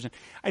same person.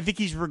 I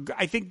think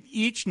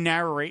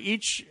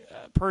each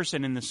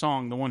person in the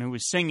song, the one who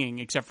was singing,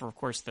 except for of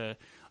course the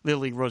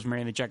Lily,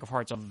 Rosemary, and the Jack of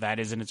Hearts, although that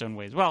is in its own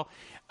way as well.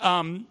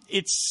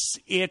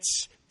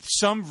 It's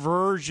some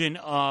version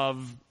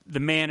of the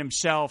man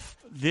himself.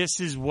 This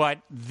is what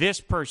this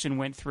person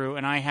went through,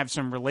 and I have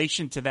some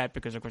relation to that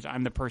because, of course,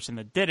 I'm the person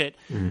that did it.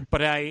 Mm-hmm.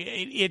 But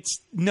in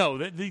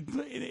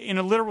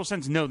a literal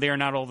sense, no, they are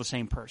not all the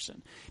same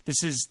person.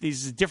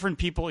 These different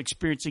people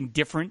experiencing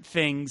different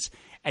things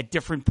at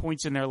different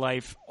points in their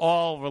life,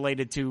 all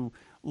related to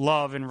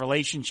love and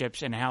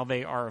relationships and how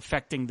they are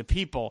affecting the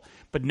people.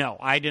 But no,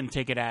 I didn't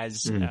take it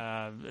as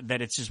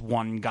that it's just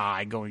one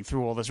guy going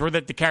through all this, or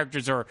that the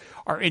characters are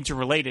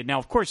interrelated. Now,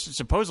 of course,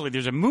 supposedly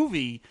there's a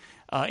movie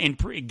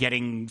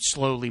getting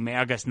slowly made.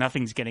 I guess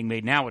nothing's getting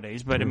made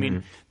nowadays, but I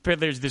mean,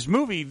 there's this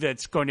movie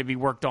that's going to be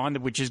worked on,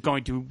 which is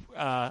going to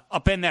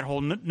upend that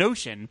whole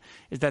notion,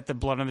 is that the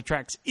Blood on the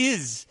Tracks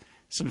is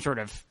some sort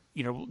of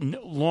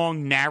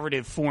long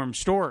narrative form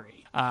story.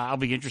 I'll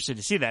be interested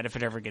to see that if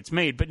it ever gets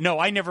made. But no,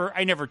 I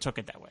never took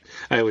it that way.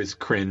 I always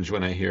cringe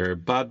when I hear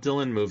Bob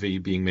Dylan movie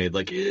being made.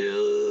 Like,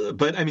 ew.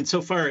 But I mean,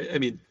 so far,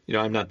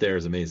 I'm Not There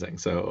is amazing.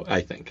 So I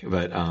think,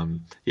 but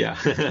yeah,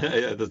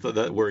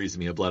 that worries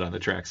me. A Blood on the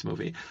Tracks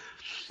movie,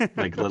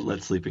 like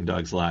let Sleeping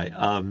Dogs Lie.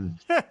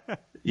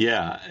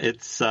 Yeah,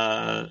 it's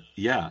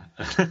yeah.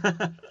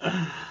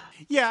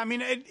 Yeah, I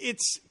mean,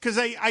 it's because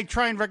I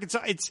try and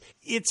reconcile. It's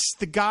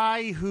the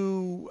guy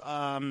who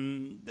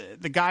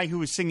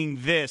was singing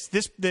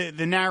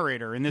the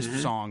narrator in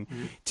this song.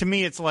 Mm-hmm. To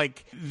me, it's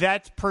like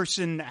that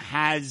person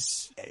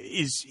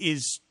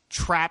is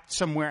trapped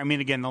somewhere. I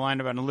mean, again, the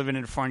line about living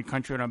in a foreign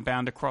country and I'm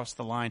bound to cross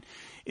the line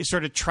is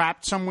sort of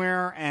trapped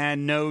somewhere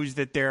and knows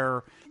that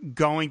they're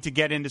going to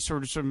get into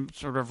some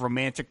sort of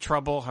romantic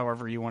trouble,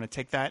 however you want to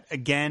take that,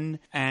 again,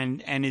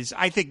 and is,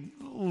 I think,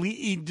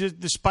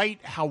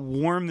 despite how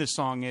warm the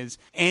song is,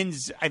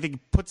 I think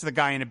puts the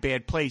guy in a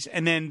bad place.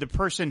 And then the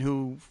person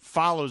who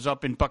follows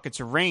up in Buckets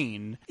of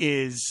Rain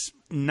is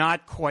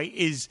not quite,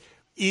 is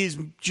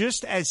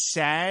just as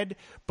sad,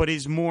 but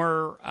is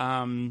more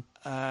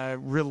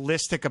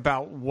realistic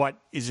about what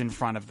is in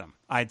front of them,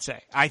 I'd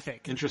say. I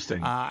think.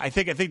 Interesting. I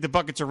think the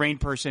Buckets of Rain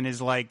person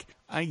is like,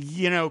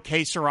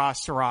 que sera,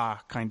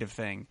 sera kind of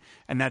thing.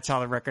 And that's how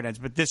the record ends.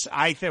 But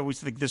I always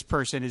think this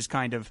person is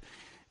kind of,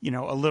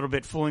 a little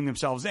bit fooling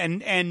themselves.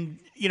 And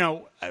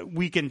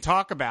we can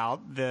talk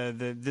about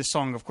this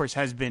song, of course,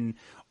 has been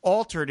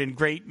altered in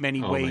great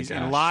many ways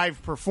in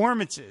live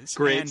performances.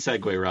 Great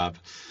segue, Rob.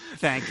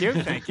 Thank you.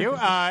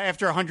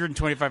 After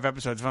 125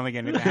 episodes, finally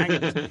getting the hang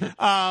of this.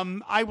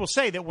 I will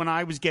say that when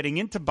I was getting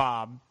into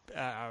Bob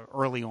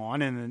early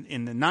on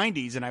in the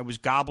 90s, and I was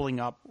gobbling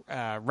up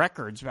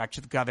records,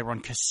 actually, God, they were on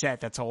cassette.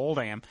 That's how old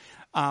I am.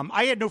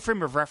 I had no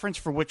frame of reference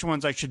for which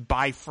ones I should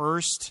buy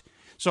first.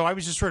 So I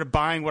was just sort of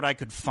buying what I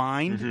could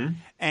find. Mm-hmm.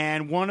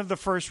 And one of the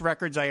first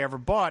records I ever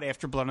bought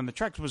after Blood on the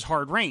Tracks was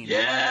Hard Rain.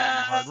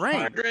 Yeah,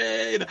 Hard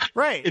Rain.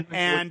 Right.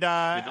 In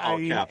all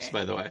caps,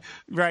 by the way.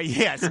 Right,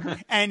 yes.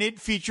 And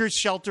it features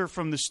Shelter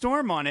from the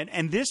Storm on it.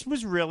 And this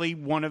was really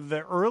one of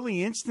the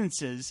early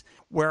instances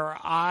where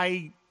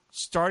I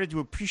started to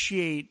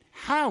appreciate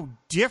how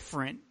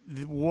different,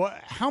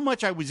 how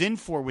much I was in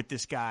for with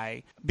this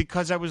guy,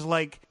 because I was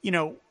like,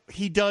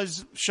 he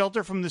does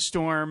Shelter from the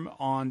Storm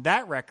on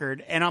that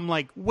record, and I'm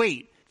like,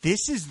 wait,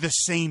 this is the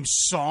same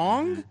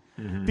song?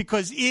 Mm-hmm.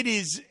 Because it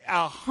is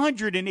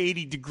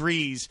 180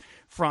 degrees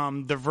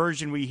from the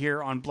version we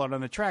hear on Blood on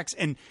the Tracks,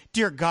 and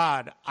dear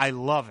God, I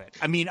love it.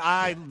 I mean,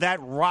 that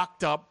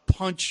rocked up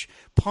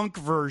punk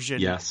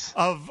version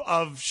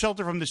of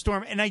Shelter from the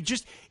Storm, and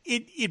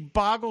it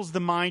boggles the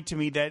mind to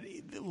me that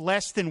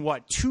less than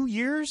 2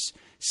 years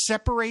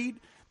separate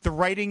the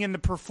writing and the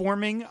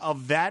performing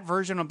of that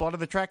version on Blood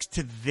on the Tracks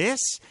to this.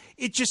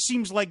 It just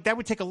seems like that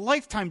would take a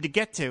lifetime to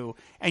get to,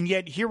 and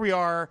yet here we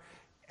are.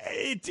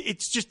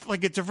 It's just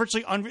like it's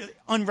virtually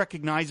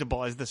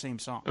unrecognizable as the same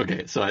song.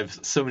 Okay, so I have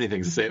so many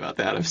things to say about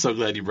that. I'm so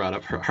glad you brought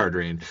up Hard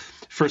Rain.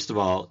 First of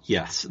all,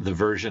 yes, the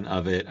version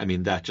of it, I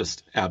mean, that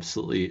just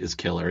absolutely is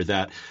killer.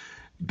 That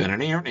the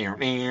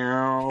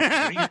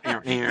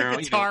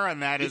guitar on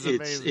that is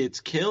amazing.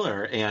 It's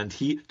killer, and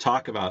he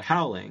talk about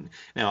howling.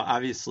 Now,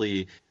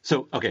 obviously,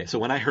 so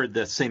when I heard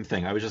the same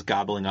thing, I was just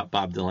gobbling up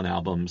Bob Dylan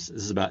albums.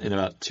 This is in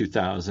about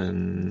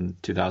 2000,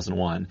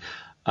 2001.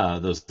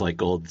 Those like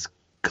gold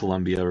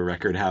Columbia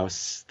Record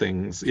House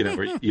things,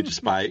 where you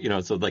just buy,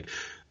 so like,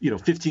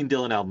 15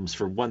 Dylan albums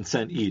for 1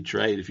 cent each,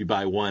 right? If you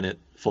buy one at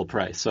full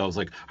price. So I was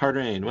like, Hard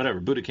Rain, whatever,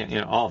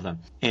 Budokan, all of them.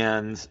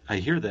 And I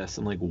hear this,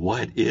 I'm like,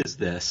 what is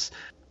this?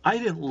 I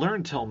didn't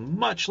learn till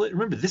much later.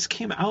 Remember, this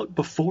came out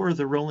before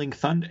the Rolling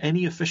Thunder,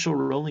 any official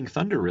Rolling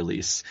Thunder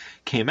release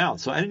came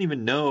out. So I didn't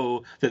even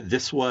know that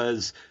this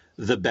was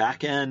the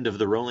back end of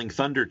the Rolling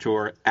Thunder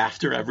tour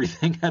after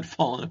everything had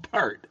fallen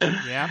apart.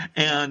 Yeah.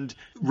 And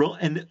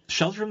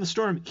Shelter from the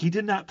Storm, he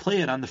did not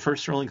play it on the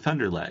first Rolling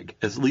Thunder leg,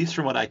 at least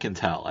from what I can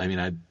tell. I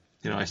mean,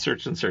 I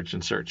searched and searched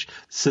and searched.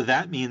 So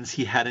that means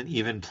he hadn't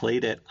even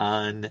played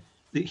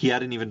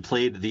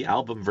the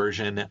album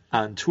version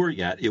on tour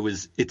yet.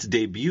 Its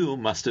debut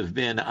must have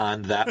been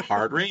on that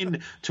Hard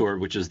Rain tour,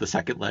 which is the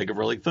second leg of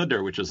Rolling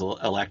Thunder, which was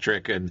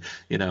electric, and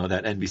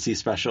that NBC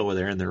special where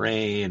they're in the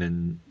rain,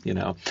 and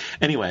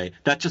anyway,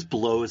 that just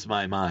blows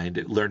my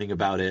mind learning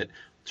about it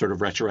sort of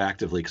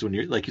retroactively, because when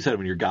you're, like you said,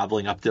 when you're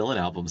gobbling up Dylan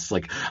albums, it's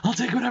like, I'll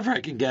take whatever I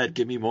can get,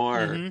 give me more,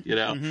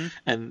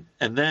 and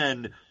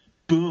then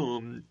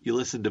boom, you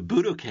listen to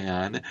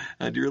Budokan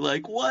and you're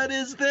like, what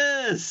is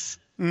this?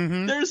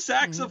 Mm-hmm. There's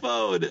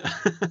saxophone.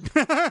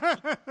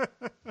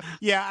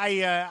 Yeah,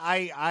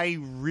 I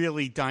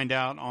really dined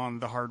out on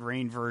the Hard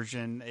Rain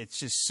version. It's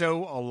just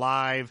so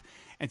alive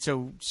and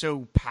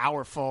so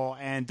powerful,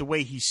 and the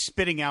way he's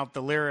spitting out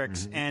the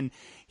lyrics. Mm-hmm. And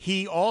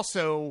he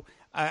also,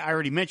 I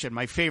already mentioned,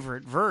 my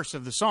favorite verse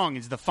of the song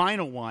is the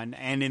final one,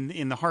 and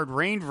in the Hard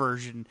Rain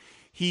version,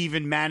 he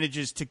even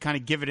manages to kind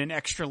of give it an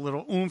extra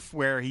little oomph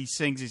where he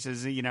sings. He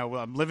says,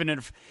 I'm living in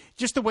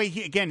just the way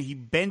he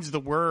bends the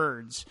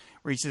words,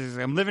 where he says,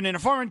 I'm living in a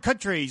foreign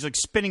country. He's like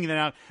spinning it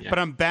out, but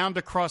I'm bound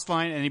to cross the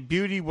line, and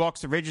beauty walks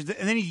the ridges.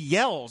 And then he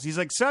yells. He's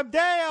like, someday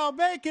I'll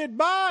make it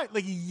by.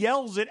 Like, he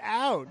yells it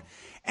out.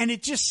 And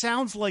it just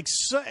sounds like,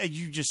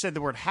 you just said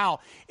the word howl.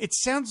 It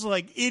sounds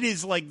like it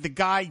is like the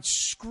guy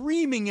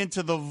screaming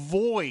into the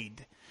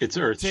void. It's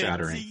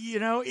earth-shattering.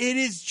 It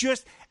is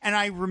just, and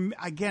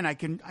I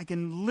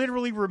can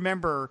literally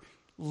remember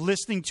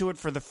listening to it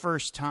for the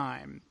first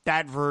time,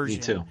 that version.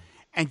 Me too.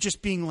 And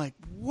just being like,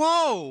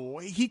 whoa,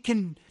 he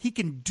can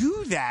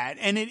do that.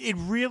 And it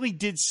really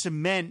did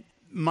cement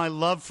my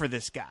love for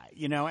this guy,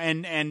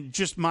 and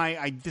just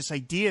this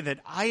idea that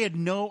I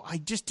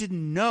just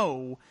didn't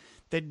know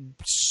that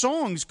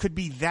songs could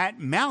be that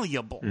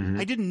malleable. Mm-hmm.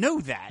 I didn't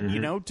know that,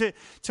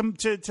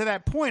 mm-hmm. To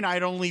that point,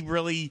 I'd only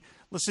really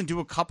listened to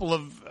a couple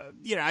of,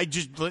 I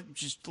just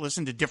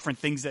listened to different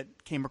things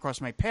that came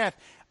across my path.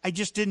 I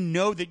just didn't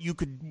know that you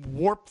could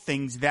warp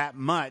things that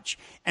much,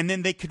 and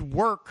then they could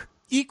work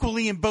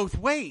equally in both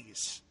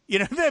ways.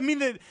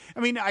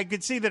 I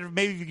could see that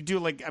maybe you could do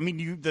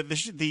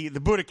the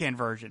Budokan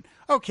version.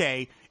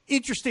 Okay,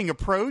 interesting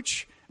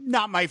approach.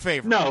 Not my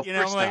favorite. No, all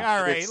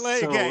right, it's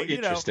so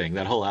interesting.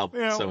 That whole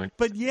album.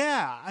 But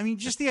yeah,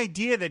 just the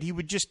idea that he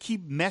would just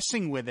keep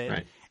messing with it.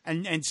 Right.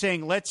 And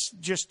saying, let's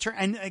just turn.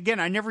 And again,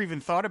 I never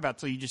even thought about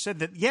till you just said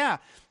that. Yeah,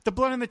 the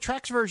Blood on the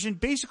Tracks version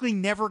basically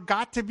never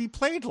got to be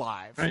played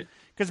live, right?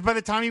 Because by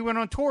the time he went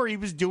on tour, he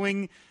was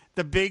doing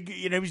the big,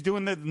 he was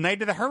doing the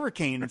Night of the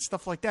Hurricane and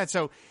stuff like that.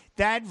 So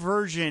that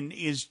version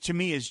to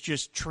me is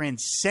just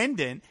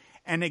transcendent.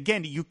 And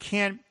again, you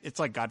can't. It's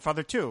like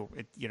Godfather 2.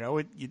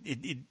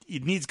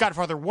 It needs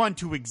Godfather 1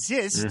 to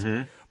exist,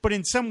 mm-hmm. but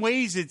in some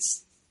ways,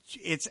 it's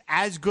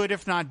as good,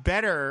 if not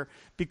better,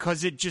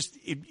 because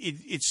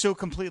it's so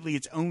completely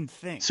its own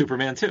thing.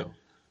 Superman 2.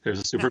 There's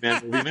a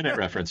Superman movie minute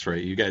reference for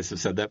it. You guys have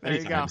said that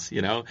many times.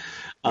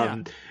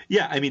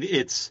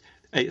 It's.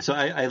 So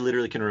I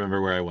literally can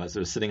remember where I was. I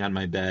was sitting on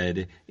my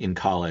bed in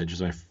college.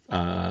 It was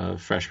my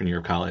freshman year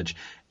of college,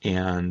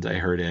 and I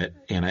heard it.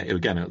 And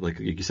like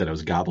you said, I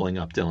was gobbling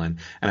up Dylan.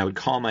 And I would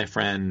call my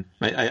friend.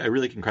 I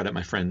really can credit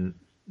my friend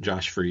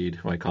Josh Freed,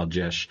 who I call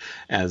Jish,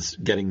 as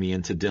getting me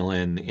into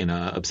Dylan in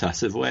an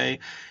obsessive way.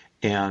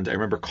 And I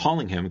remember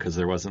calling him because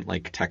there wasn't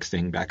like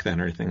texting back then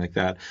or anything like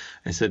that.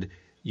 I said,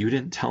 you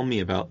didn't tell me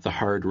about the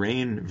Hard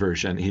Rain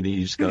version.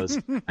 He just goes,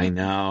 I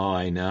know.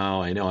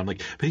 I'm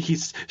like, but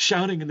he's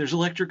shouting and there's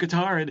electric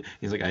guitar. And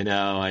he's like, I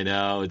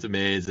know. It's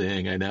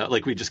amazing. I know.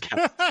 Like, we just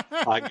kept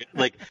talking.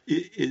 Like,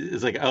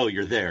 it's like, oh,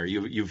 you're there.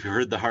 You've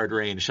heard the Hard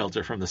Rain,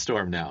 Shelter from the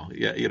Storm now.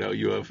 Yeah.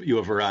 You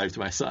have arrived,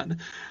 my son.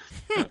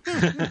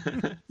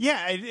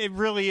 Yeah, it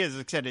really is.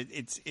 Like I said,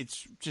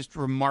 it's just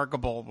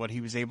remarkable what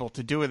he was able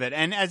to do with it.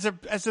 And as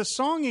a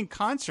song in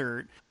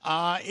concert,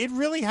 it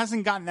really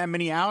hasn't gotten that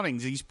many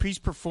outings. He's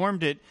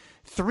performed it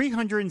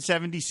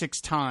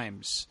 376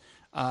 times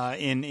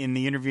in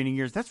the intervening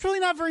years. That's really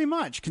not very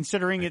much,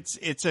 considering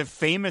it's a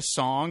famous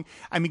song.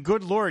 I mean,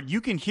 good Lord,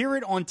 you can hear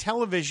it on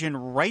television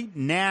right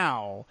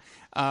now.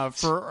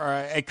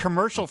 For a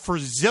commercial for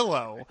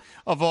Zillow,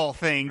 of all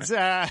things.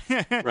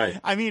 Right.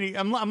 I mean,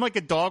 I'm like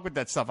a dog with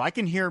that stuff. I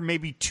can hear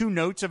maybe 2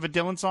 notes of a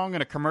Dylan song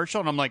in a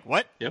commercial, and I'm like,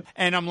 what? Yep.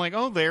 And I'm like,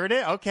 oh, there it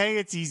is.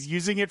 Okay, he's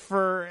using it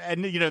for,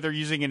 and they're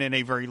using it in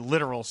a very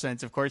literal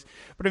sense, of course.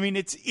 But I mean,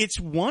 it's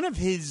one of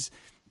his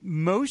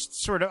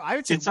most sort of, I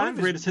would say it's on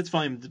Greatest Hits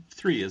Volume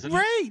 3, isn't it?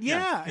 Right,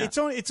 yeah. It's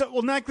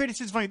well, not Greatest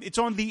Hits Volume. It's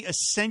on the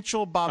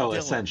Essential Bob Dylan. Oh,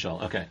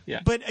 Essential. Okay,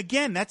 yeah. But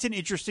again, that's an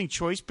interesting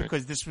choice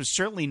because this was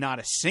certainly not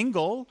a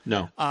single.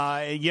 No.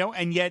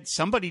 And yet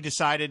somebody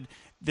decided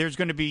there's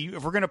going to be,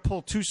 if we're going to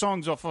pull 2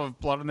 songs off of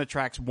Blood on the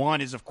Tracks,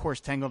 one is of course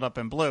Tangled Up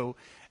in Blue.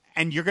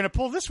 And you're going to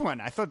pull this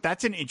one. I thought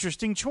that's an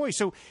interesting choice.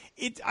 So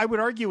I would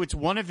argue it's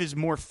one of his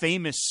more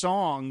famous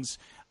songs.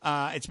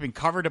 It's been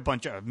covered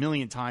a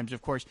million times,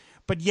 of course.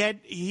 But yet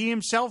he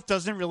himself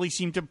doesn't really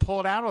seem to pull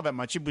it out all that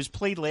much. It was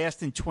played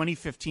last in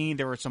 2015.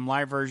 There were some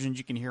live versions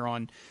you can hear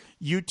on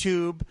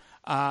YouTube.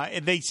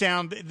 They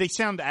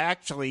sound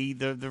actually,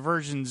 the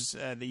versions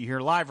that you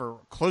hear live are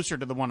closer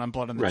to the one on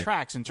Blood on the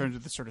Tracks in terms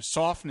of the sort of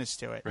softness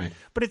to it. Right.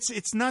 But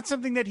it's not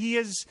something that he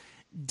has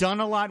done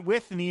a lot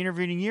with in the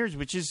intervening years,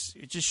 which is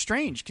just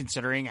strange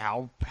considering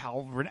how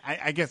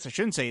I guess I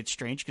shouldn't say it's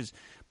strange because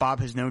Bob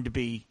has known to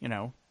be,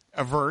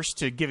 averse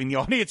to giving the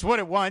audience what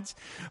it wants.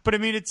 But I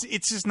mean,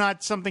 it's just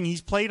not something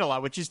he's played a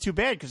lot, which is too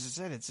bad because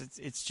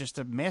it's just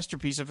a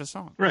masterpiece of a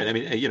song. Right. I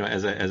mean,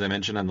 as I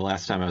mentioned on the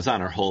last time I was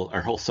on, our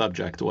whole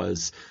subject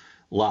was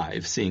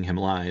live, seeing him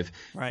live.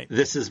 Right.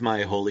 This is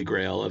my holy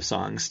grail of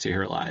songs to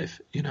hear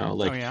live.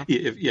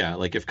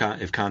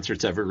 If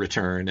concerts ever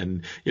return,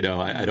 and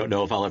I don't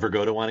know if I'll ever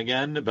go to one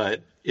again,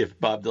 but if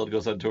Bob Dylan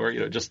goes on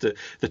tour, just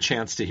the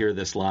chance to hear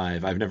this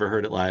live. I've never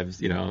heard it live,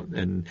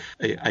 and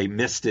I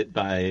missed it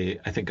by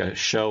I think a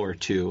show or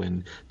two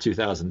in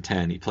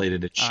 2010. He played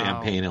it at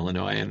Champaign,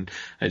 Illinois, and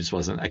I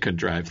couldn't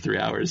drive 3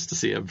 hours to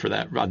see him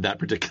on that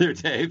particular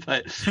day,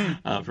 but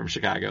from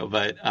Chicago.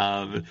 But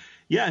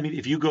yeah, I mean,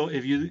 if you Google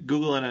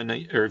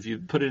it or if you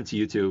put it into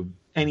YouTube,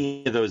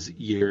 any of those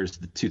years,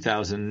 the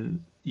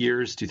 2000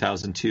 years,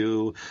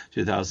 2002,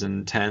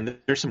 2010,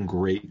 there's some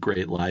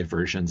great live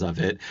versions of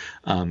it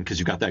because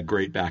you've got that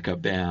great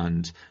backup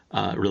band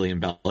really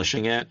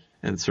embellishing it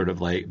and sort of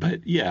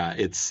but yeah,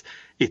 it's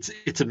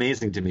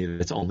amazing to me that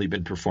it's only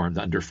been performed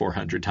under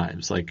 400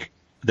 times. Like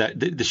that,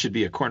 this should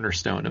be a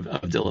cornerstone of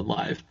Dylan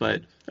live,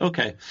 but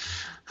okay.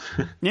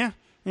 Yeah.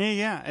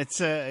 Yeah. It's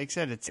like I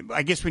said,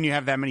 I guess when you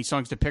have that many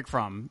songs to pick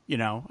from,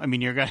 I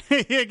mean, you're gonna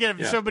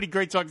have so many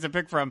great songs to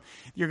pick from,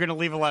 you're gonna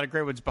leave a lot of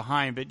great ones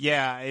behind. But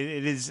yeah,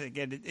 it is.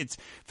 Again, it's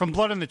from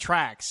Blood on the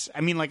Tracks.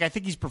 I mean, I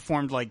think he's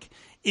performed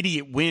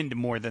Idiot Wind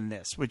more than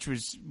this, which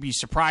be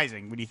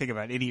surprising when you think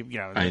about Idiot.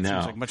 I know.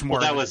 Seems like much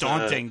more of a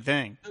daunting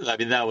thing. I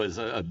mean, that was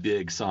a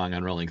big song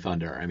on Rolling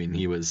Thunder. I mean,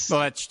 he was. Well,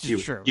 that's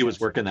true. He was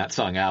working that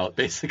song out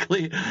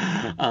basically,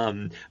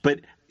 but.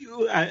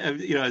 I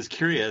was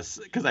curious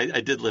because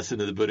I did listen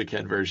to the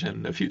Budokan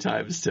version a few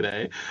times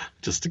today,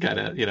 just to kind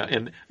of,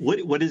 and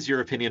what is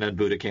your opinion on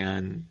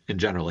Budokan in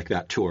general, like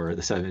that tour,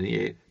 the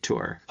 78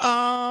 tour?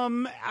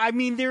 I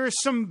mean, there's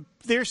some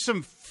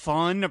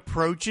fun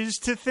approaches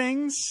to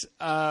things,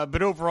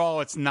 but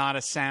overall, it's not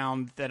a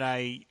sound that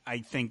I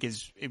think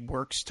it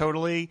works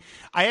totally.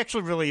 I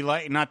actually really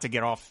like, not to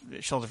get off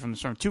Shelter from the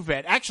Storm too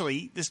bad.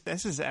 Actually, this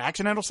is an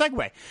accidental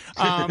segue.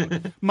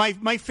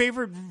 My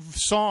favorite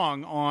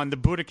song on the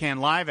Budokan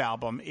live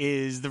album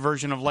is the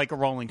version of Like a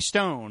Rolling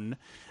Stone.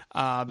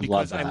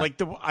 Because I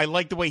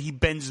like the way he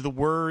bends the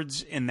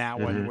words in that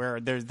one, where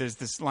there's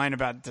this line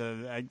about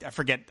I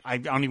forget, I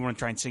don't even want to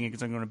try and sing it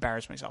because I'm going to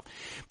embarrass myself.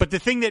 But the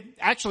thing that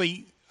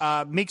actually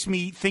makes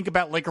me think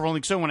about Like a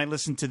Rolling Stone when I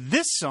listen to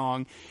this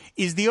song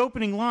is the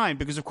opening line,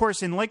 because of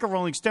course in Like a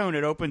Rolling Stone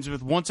it opens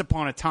with Once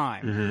Upon a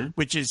Time,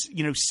 which is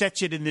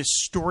sets it in this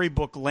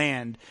storybook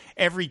land.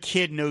 Every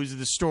kid knows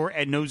the story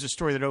and knows the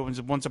story that opens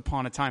with Once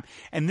Upon a Time,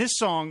 and this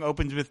song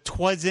opens with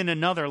 'Twas in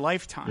Another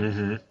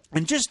Lifetime.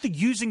 And just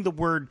using the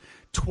word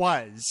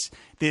 "twas,"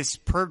 this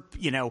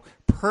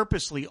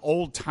purposely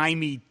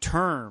old-timey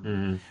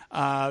term,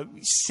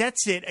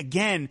 sets it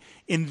again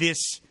in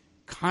this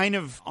kind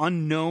of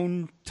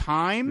unknown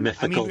time.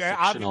 Mythical,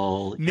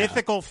 fictional.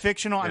 Mythical,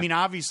 fictional. Yeah. I mean,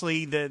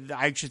 obviously,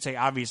 I should say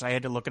obvious. I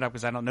had to look it up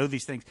because I don't know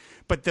these things.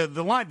 But the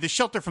line, the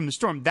shelter from the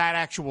storm, that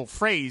actual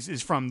phrase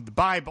is from the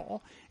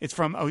Bible. It's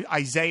from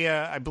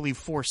Isaiah, I believe,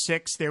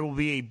 4:6. There will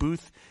be a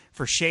booth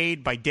for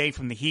shade by day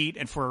from the heat,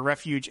 and for a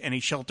refuge and a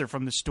shelter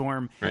from the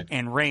storm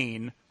and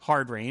rain,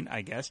 hard rain,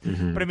 I guess.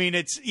 But I mean,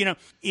 it's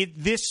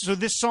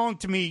this song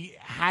to me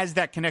has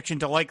that connection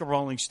to Like a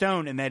Rolling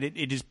Stone, and that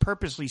it is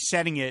purposely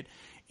setting it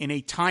in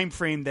a time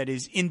frame that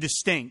is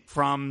indistinct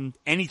from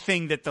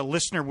anything that the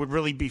listener would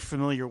really be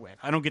familiar with.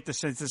 I don't get the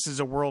sense this is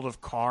a world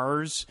of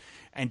cars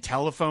and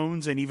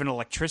telephones and even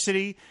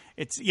electricity.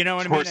 It's what I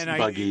mean. Horse and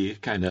buggy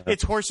kind of.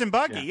 It's horse and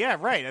buggy. Yeah,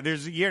 right.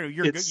 There's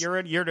you're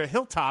at a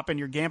hilltop and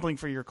you're gambling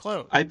for your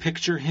clothes. I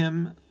picture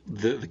him,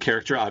 the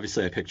character.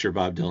 Obviously, I picture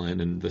Bob Dylan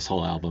and this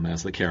whole album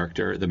as the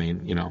character, the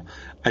main.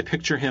 I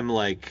picture him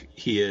like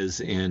he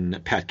is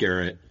in Pat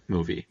Garrett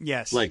movie.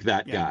 Yes, like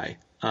that guy.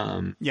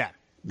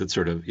 That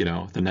sort of,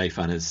 the knife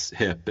on his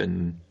hip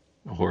and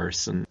a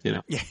horse and,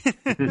 Yeah,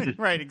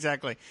 right,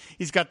 exactly.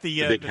 He's got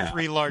the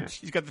three large.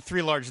 He's got the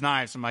 3 large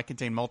knives that might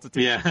contain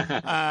multitudes.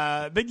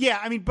 Yeah. But yeah,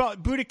 I mean,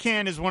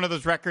 Budokan is one of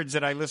those records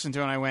that I listened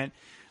to and I went,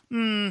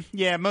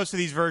 Yeah, most of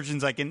these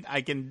versions I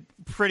can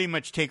pretty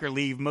much take or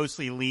leave,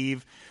 mostly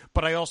leave.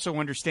 But I also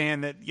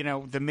understand that,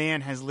 the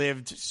man has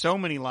lived so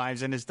many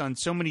lives and has done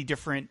so many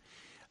different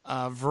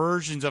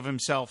versions of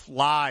himself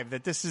live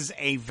that this is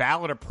a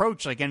valid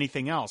approach like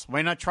anything else.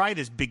 Why not try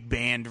this big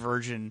band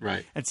version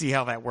and see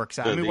how that works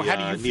out? The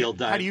Neil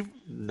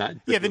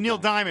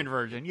Diamond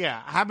version.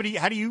 Yeah. How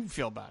do you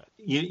feel about it?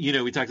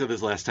 We talked about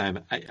this last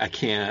time. I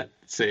can't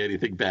say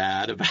anything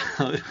bad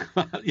about,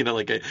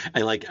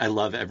 I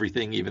love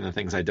everything, even the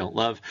things I don't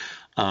love.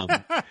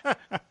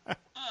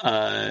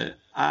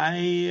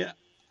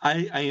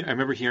 I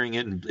remember hearing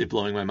it and it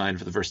blowing my mind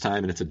for the first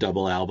time, and it's a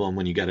double album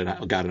when you got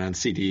it on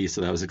CD,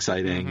 so that was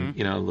exciting.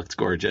 It looked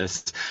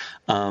gorgeous.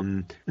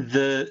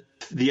 The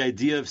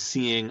idea of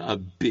seeing a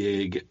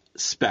big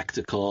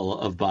spectacle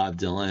of Bob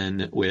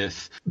Dylan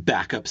with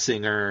backup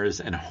singers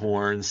and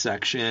horn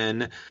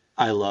section,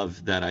 I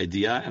love that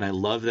idea, and I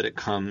love that it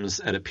comes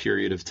at a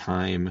period of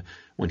time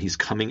when he's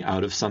coming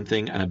out of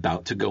something and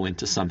about to go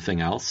into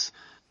something else.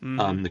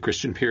 The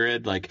Christian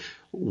period, like,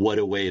 what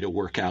a way to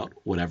work out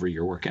whatever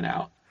you're working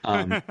out.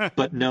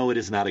 But no, it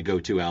is not a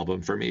go-to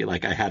album for me.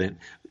 Like, I hadn't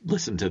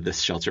listened to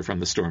this Shelter from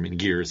the Storm in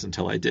years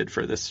until I did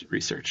for this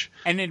research.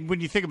 And then when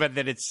you think about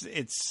that,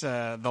 it's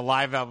the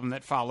live album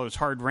that follows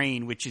Hard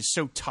Rain, which is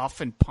so tough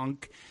and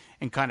punk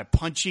and kind of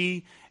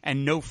punchy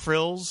and no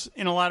frills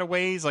in a lot of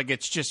ways. Like,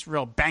 it's just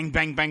real bang,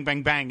 bang, bang,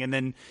 bang, bang. And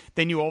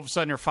then you all of a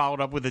sudden are followed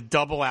up with a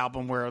double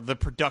album where the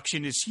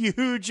production is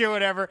huge or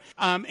whatever.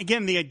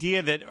 Again, the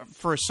idea that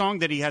for a song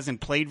that he hasn't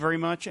played very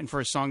much and for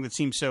a song that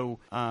seems so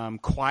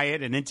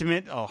quiet and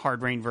intimate, a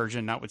Hard Rain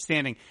version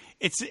notwithstanding,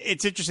 it's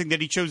interesting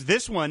that he chose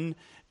this one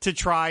to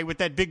try with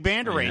that big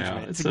band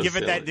arrangement, to give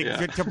it that,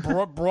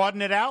 to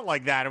broaden it out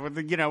like that with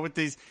with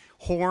these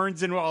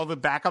horns and all the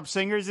backup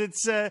singers.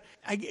 It's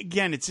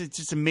it's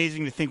just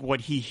amazing to think what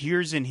he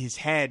hears in his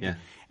head,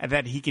 and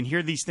that he can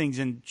hear these things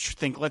and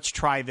think, let's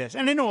try this.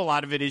 And I know a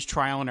lot of it is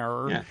trial and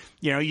error.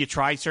 You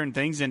try certain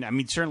things, and I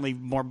mean, certainly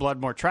More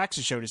Blood, More Tracks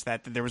has showed us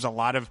that there was a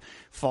lot of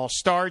false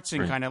starts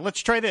and kind of,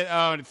 let's try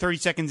that. 30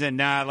 seconds in,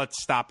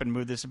 let's stop and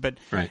move this. But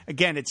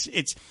again,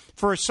 it's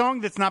for a song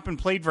that's not been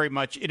played very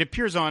much. It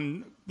appears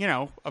on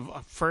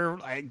for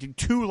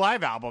 2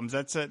 live albums.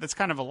 That's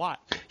kind of a lot.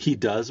 He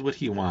does what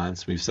he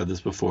wants. We've said this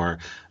before,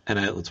 and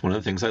it's one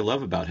of the things I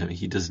love about him.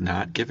 He does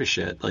not give a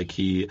shit. Like,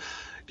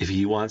 if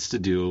he wants to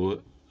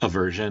do a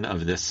version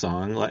of this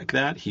song like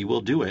that, he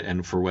will do it.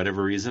 And for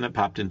whatever reason, it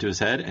popped into his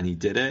head, and he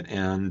did it.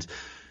 And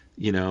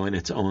in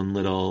its own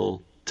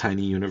little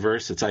tiny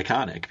universe, it's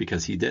iconic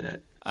because he did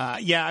it.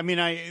 I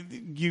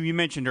mean, you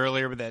mentioned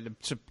earlier that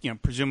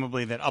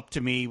presumably that Up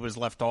to Me was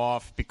left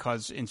off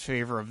because in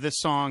favor of this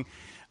song.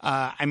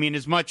 I mean,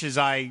 as much as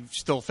I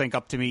still think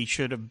Up to Me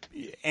should have,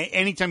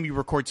 anytime you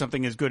record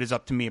something as good as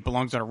Up to Me, it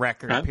belongs on a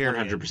record.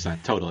 Period.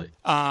 100%, totally.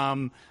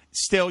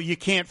 Still, you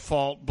can't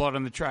fault Blood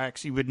on the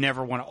Tracks. You would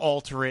never want to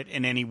alter it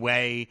in any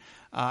way.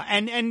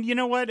 And you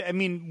know what? I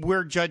mean,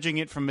 we're judging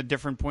it from a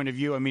different point of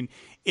view. I mean,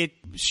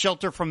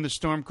 Shelter from the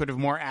Storm could have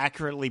more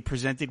accurately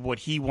presented what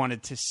he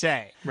wanted to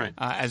say,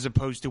 as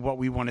opposed to what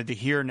we wanted to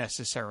hear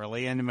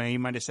necessarily. And he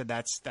might have said,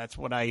 that's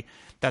what I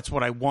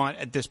want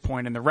at this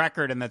point in the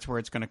record, and that's where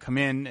it's going to come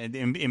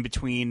in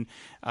between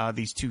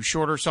these 2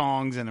 shorter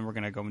songs, and then we're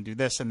going to go and do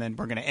this, and then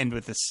we're going to end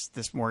with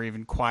this more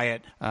even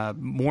quiet,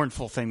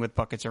 mournful thing with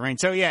Buckets of Rain.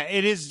 So yeah,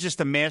 it is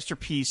just a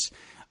masterpiece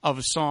of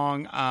a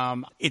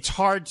song. It's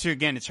hard to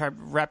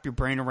wrap your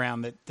brain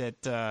around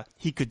that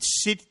he could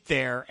sit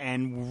there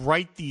and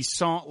write these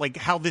songs, like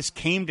how this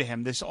came to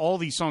him. All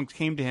these songs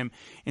came to him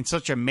in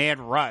such a mad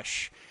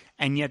rush,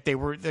 and yet they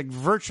were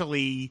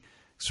virtually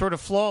sort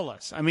of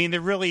flawless. I mean, there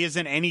really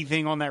isn't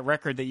anything on that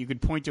record that you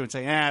could point to and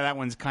say, that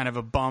one's kind of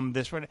a bum.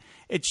 This one,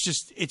 it's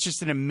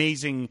just an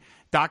amazing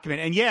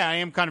document. And I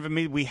am kind of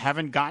amazed we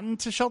haven't gotten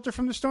to Shelter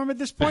from the Storm at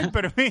this point.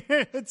 But I mean,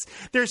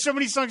 there's so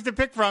many songs to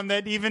pick from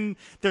that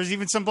there's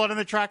even some Blood on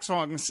the Track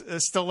songs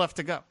still left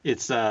to go.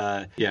 It's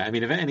I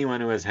mean, if anyone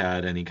who has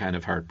had any kind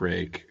of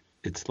heartbreak,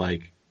 it's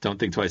like, Don't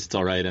Think Twice, It's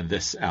All Right, and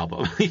this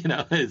album,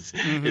 is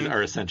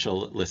our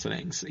essential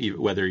listenings,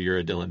 whether you're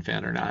a Dylan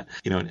fan or not.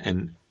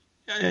 And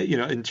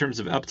in terms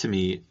of Up to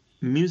Me,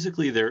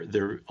 musically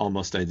they're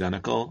almost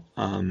identical.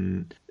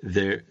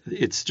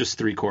 It's just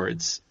 3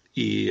 chords,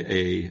 E,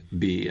 A,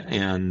 B,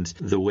 and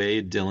the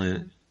way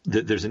Dylan.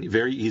 There's a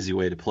very easy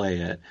way to play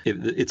it.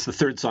 It's the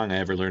 3rd song I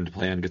ever learned to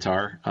play on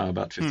guitar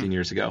about 15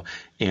 years ago,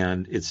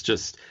 and it's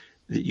just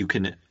that you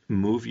can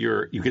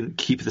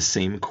keep the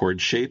same chord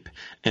shape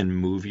and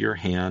move your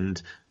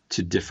hand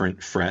to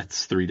different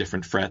frets, 3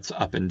 different frets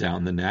up and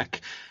down the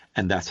neck.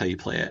 And that's how you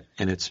play it.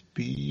 And it's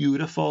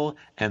beautiful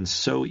and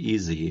so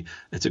easy.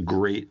 It's a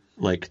great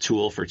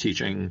tool for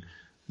teaching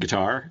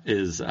guitar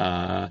is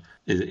Shelter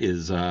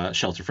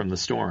from the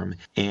Storm.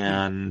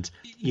 And,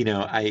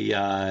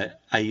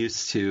 I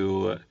used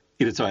to,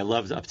 so I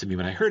loved Up to Me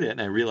when I heard it, and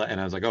I realized, and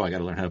I was like, I got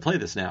to learn how to play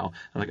this now.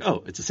 I'm like,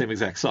 it's the same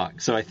exact song.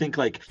 So I think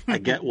I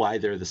get why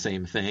they're the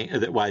same thing,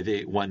 that why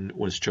one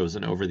was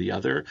chosen over the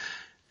other.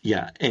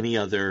 Yeah. Any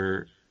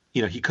other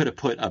he could have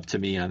put Up to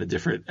Me on a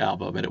different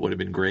album and it would have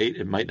been great.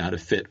 It might not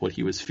have fit what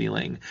he was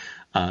feeling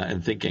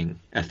and thinking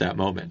at that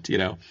moment,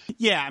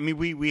 Yeah, I mean,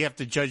 we have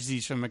to judge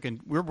these from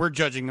we're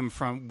judging them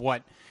from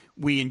what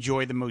we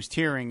enjoy the most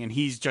hearing, and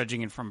he's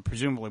judging it from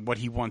presumably what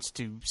he wants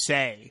to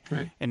say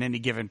in any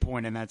given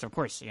point, and that's, of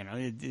course,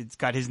 it's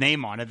got his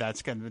name on it.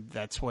 That's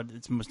what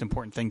it's the most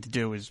important thing to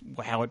do, is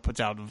how it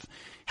puts out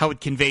how it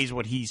conveys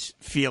what he's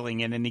feeling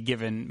in any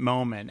given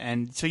moment.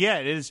 And so, yeah,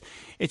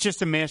 it's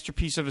just a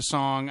masterpiece of a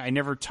song. I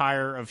never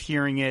tire of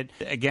hearing it.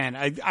 Again,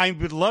 I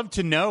would love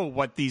to know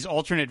what these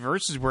alternate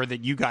verses were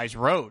that you guys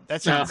wrote.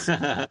 That sounds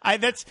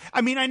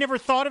I never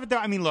thought of it though.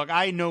 I mean, look,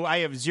 I know I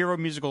have zero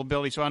musical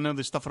ability, so I don't know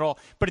this stuff at all,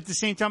 but at the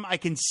same time, I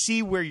can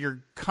see where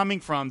you're coming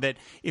from, that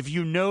if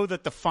you know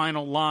that the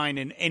final line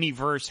in any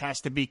verse has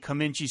to be,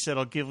 "Come in," she said,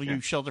 "I'll give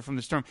you shelter from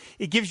the storm,"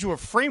 it gives you a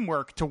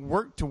framework to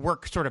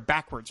work sort of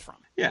backwards from.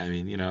 Yeah, I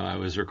mean, I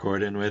was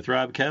recording with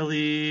Rob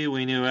Kelly.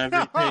 We knew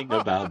everything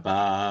about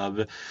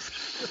Bob.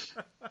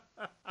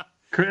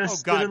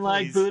 Chris didn't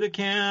like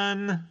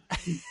Budokan.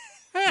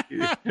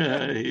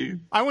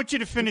 I want you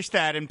to finish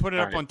that and put it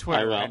up on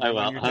Twitter. I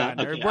will.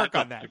 Okay, work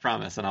on that. I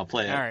promise, and I'll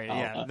play it. All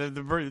right,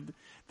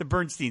 the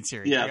Bernstein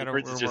series. Yeah,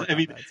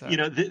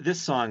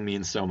 this song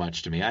means so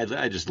much to me.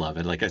 I just love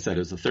it. Like I said, it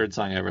was the third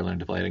song I ever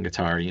learned to play it on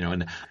guitar.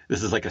 And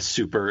this is like a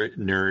super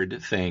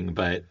nerd thing,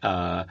 but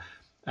I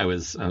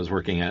was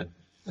working at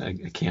a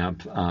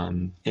camp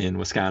in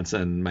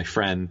Wisconsin. My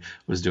friend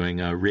was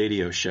doing a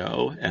radio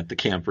show at the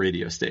camp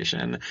radio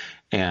station,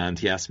 and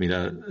he asked me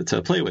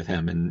to play with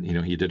him. And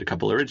he did a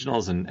couple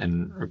originals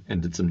and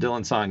did some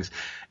Dylan songs.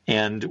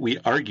 And we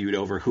argued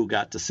over who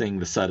got to sing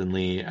the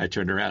 "Suddenly I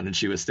Turned Around and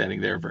She Was Standing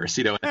There" verse.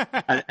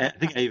 I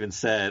think I even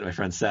said, my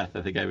friend Seth,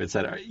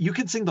 you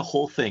can sing the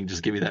whole thing,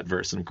 just give me that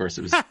verse. And of course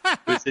it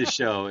was his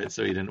show,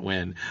 so he didn't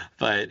win.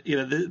 But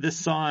this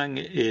song,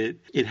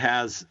 it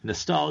has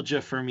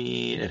nostalgia for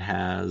me. It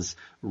has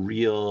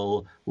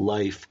real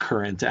life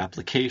current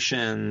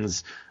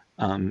applications.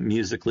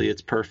 Musically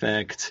it's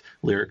perfect.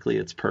 Lyrically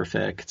it's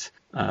perfect.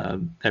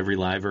 Every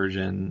live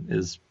version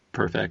is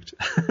perfect.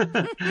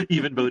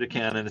 Even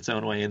Budokan in its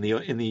own way, in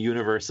the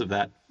universe of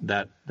that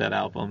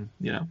album,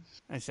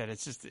 I said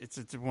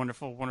it's a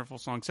wonderful, wonderful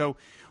song. So,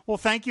 well,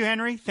 thank you,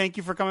 Henry. Thank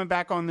you for coming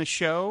back on the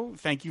show.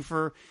 Thank you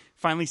for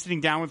finally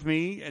sitting down with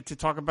me to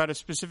talk about a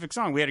specific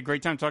song. We had a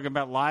great time talking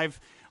about live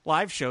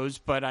shows,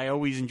 but I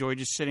always enjoy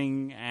just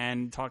sitting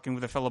and talking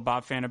with a fellow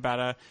Bob fan about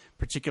a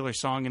particular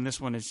song, and this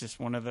one is just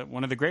one of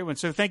the great ones.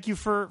 So thank you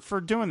for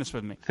doing this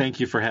with me.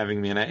 Thank you for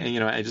having me. And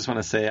I just want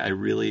to say I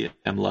really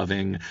am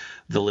loving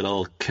the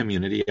little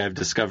community I've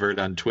discovered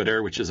on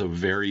Twitter, which is a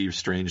very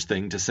strange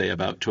thing to say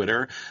about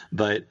Twitter,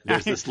 but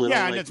there's this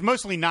little and it's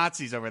mostly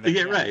Nazis over there.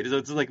 Yeah, right. So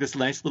it's like this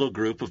nice little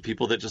group of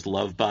people that just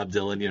love Bob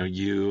Dylan.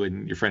 You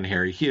and your friend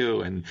Harry Hugh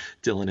and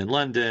Dylan in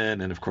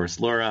London, and of course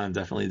Laura, and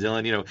definitely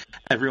Dylan.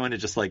 Everyone is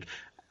just like,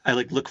 I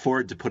look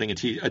forward to putting a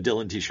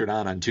Dylan t-shirt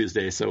on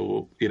Tuesday,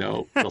 so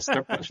it'll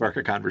spark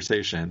a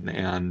conversation,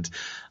 and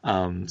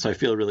so I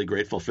feel really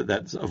grateful for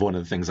that. Of one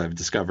of the things I've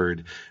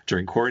discovered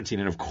during quarantine,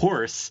 and of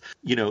course,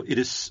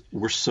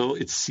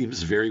 it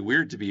seems very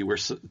weird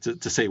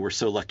to say we're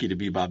so lucky to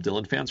be Bob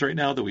Dylan fans right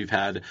now, that we've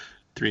had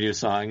 3 new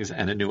songs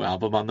and a new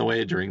album on the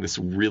way during this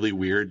really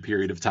weird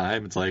period of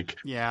time. It's like,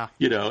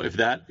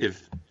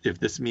 if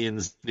this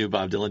means new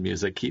Bob Dylan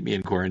music, keep me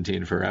in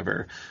quarantine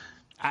forever.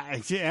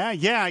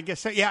 I guess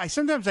so. Yeah,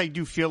 sometimes I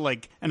do feel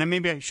like, and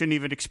maybe I shouldn't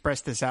even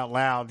express this out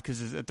loud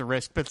because it's at the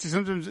risk, but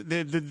sometimes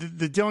the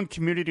Dylan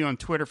community on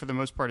Twitter, for the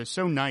most part, is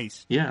so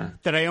nice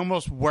that I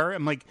almost worry.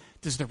 I'm like,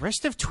 does the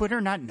rest of Twitter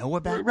not know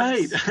about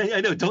this? I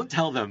know. Don't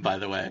tell them, by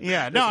the way.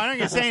 Yeah, no, I'm not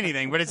going to say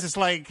anything, but it's just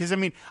like, because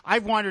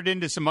I've wandered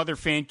into some other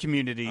fan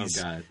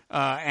communities,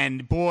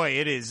 and boy,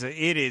 it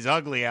is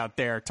ugly out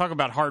there. Talk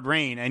about hard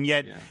rain, and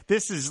yet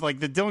this is like,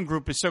 the Dylan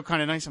group is so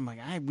kind of nice. I'm like,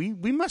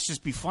 we must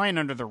just be flying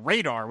under the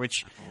radar,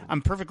 which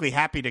I'm perfectly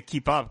happy to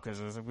keep up,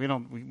 because we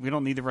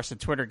don't need the rest of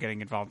Twitter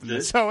getting involved in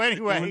this. So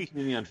anyway, the Dylan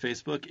community on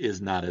Facebook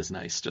is not as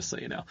nice, just so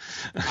you know.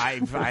 I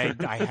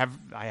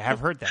have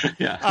heard that.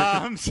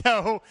 Yeah.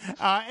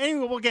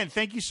 Anyway, well, again,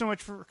 thank you so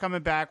much for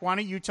coming back. Why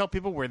don't you tell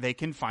people where they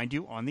can find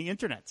you on the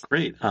internet?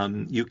 Great.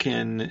 You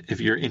can,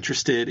 if you're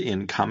interested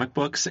in comic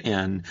books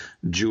and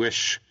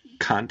Jewish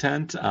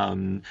content,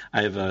 I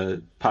have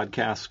a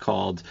podcast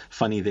called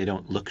Funny They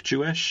Don't Look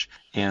Jewish,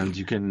 and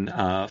you can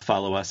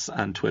follow us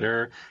on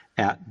Twitter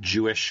at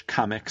Jewish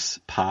Comics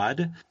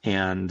Pod,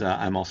 and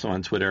I'm also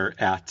on Twitter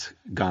at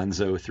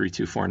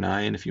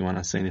Gonzo3249 if you want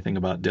to say anything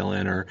about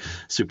Dylan or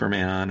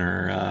Superman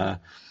or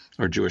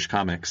Jewish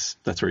comics.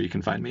 That's where you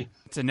can find me.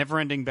 It's a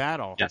never-ending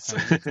battle. Yes.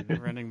 It's a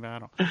never-ending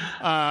battle.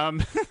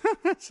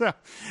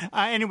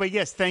 Anyway,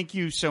 yes, thank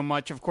you so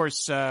much. Of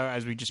course,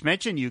 as we just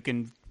mentioned,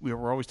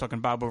 we're always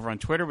talking Bob over on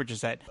Twitter, which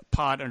is at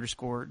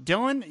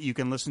pod_Dylan. You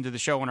can listen to the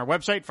show on our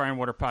website,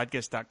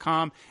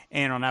 fireandwaterpodcast.com,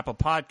 and on Apple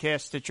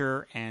Podcasts,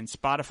 Stitcher, and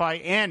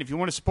Spotify. And if you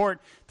want to support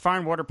the Fire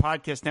and Water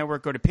Podcast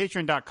Network, go to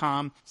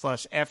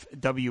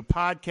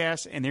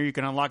patreon.com/FWPodcast, and there you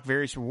can unlock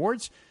various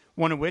rewards.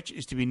 one of which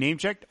is to be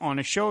name-checked on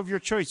a show of your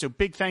choice. So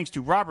big thanks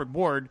to Robert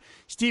Ward,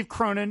 Steve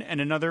Cronin,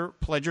 and another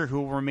pledger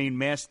who will remain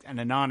masked and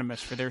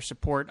anonymous for their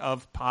support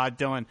of Pod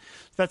Dylan.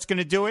 So that's going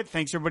to do it.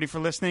 Thanks, everybody, for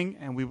listening,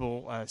 and we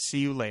will see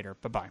you later.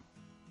 Bye-bye.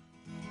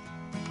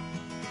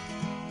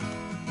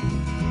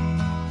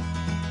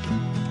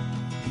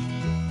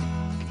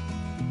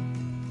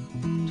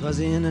 'Twas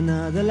in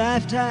another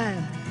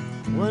lifetime,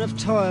 one of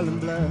toil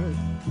and blood,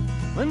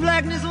 when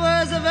blackness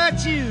was a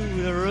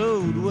virtue, the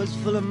road was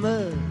full of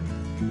mud.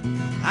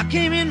 I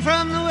came in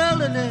from the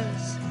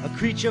wilderness, a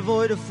creature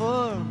void of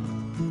form.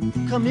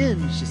 Come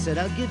in, she said,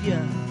 I'll give you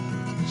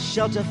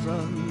shelter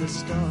from the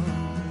storm.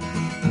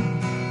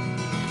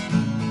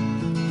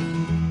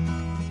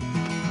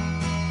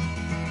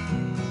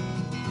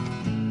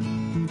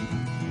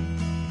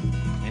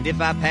 And if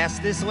I pass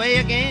this way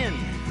again,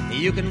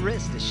 you can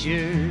rest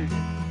assured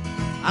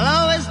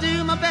I'll always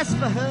do my best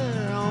for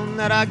her, on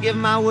that I give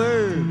my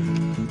word.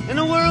 In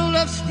a world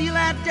of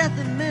steel-eyed death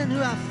and men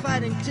who are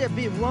fighting to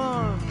be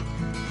warm,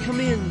 come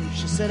in,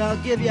 she said, I'll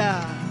give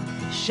ya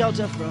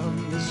shelter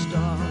from the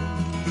storm.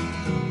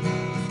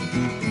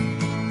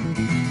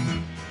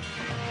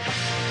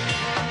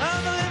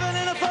 I'm living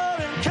in a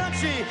foreign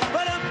country,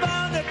 but I'm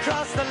bound to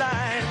cross the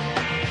line.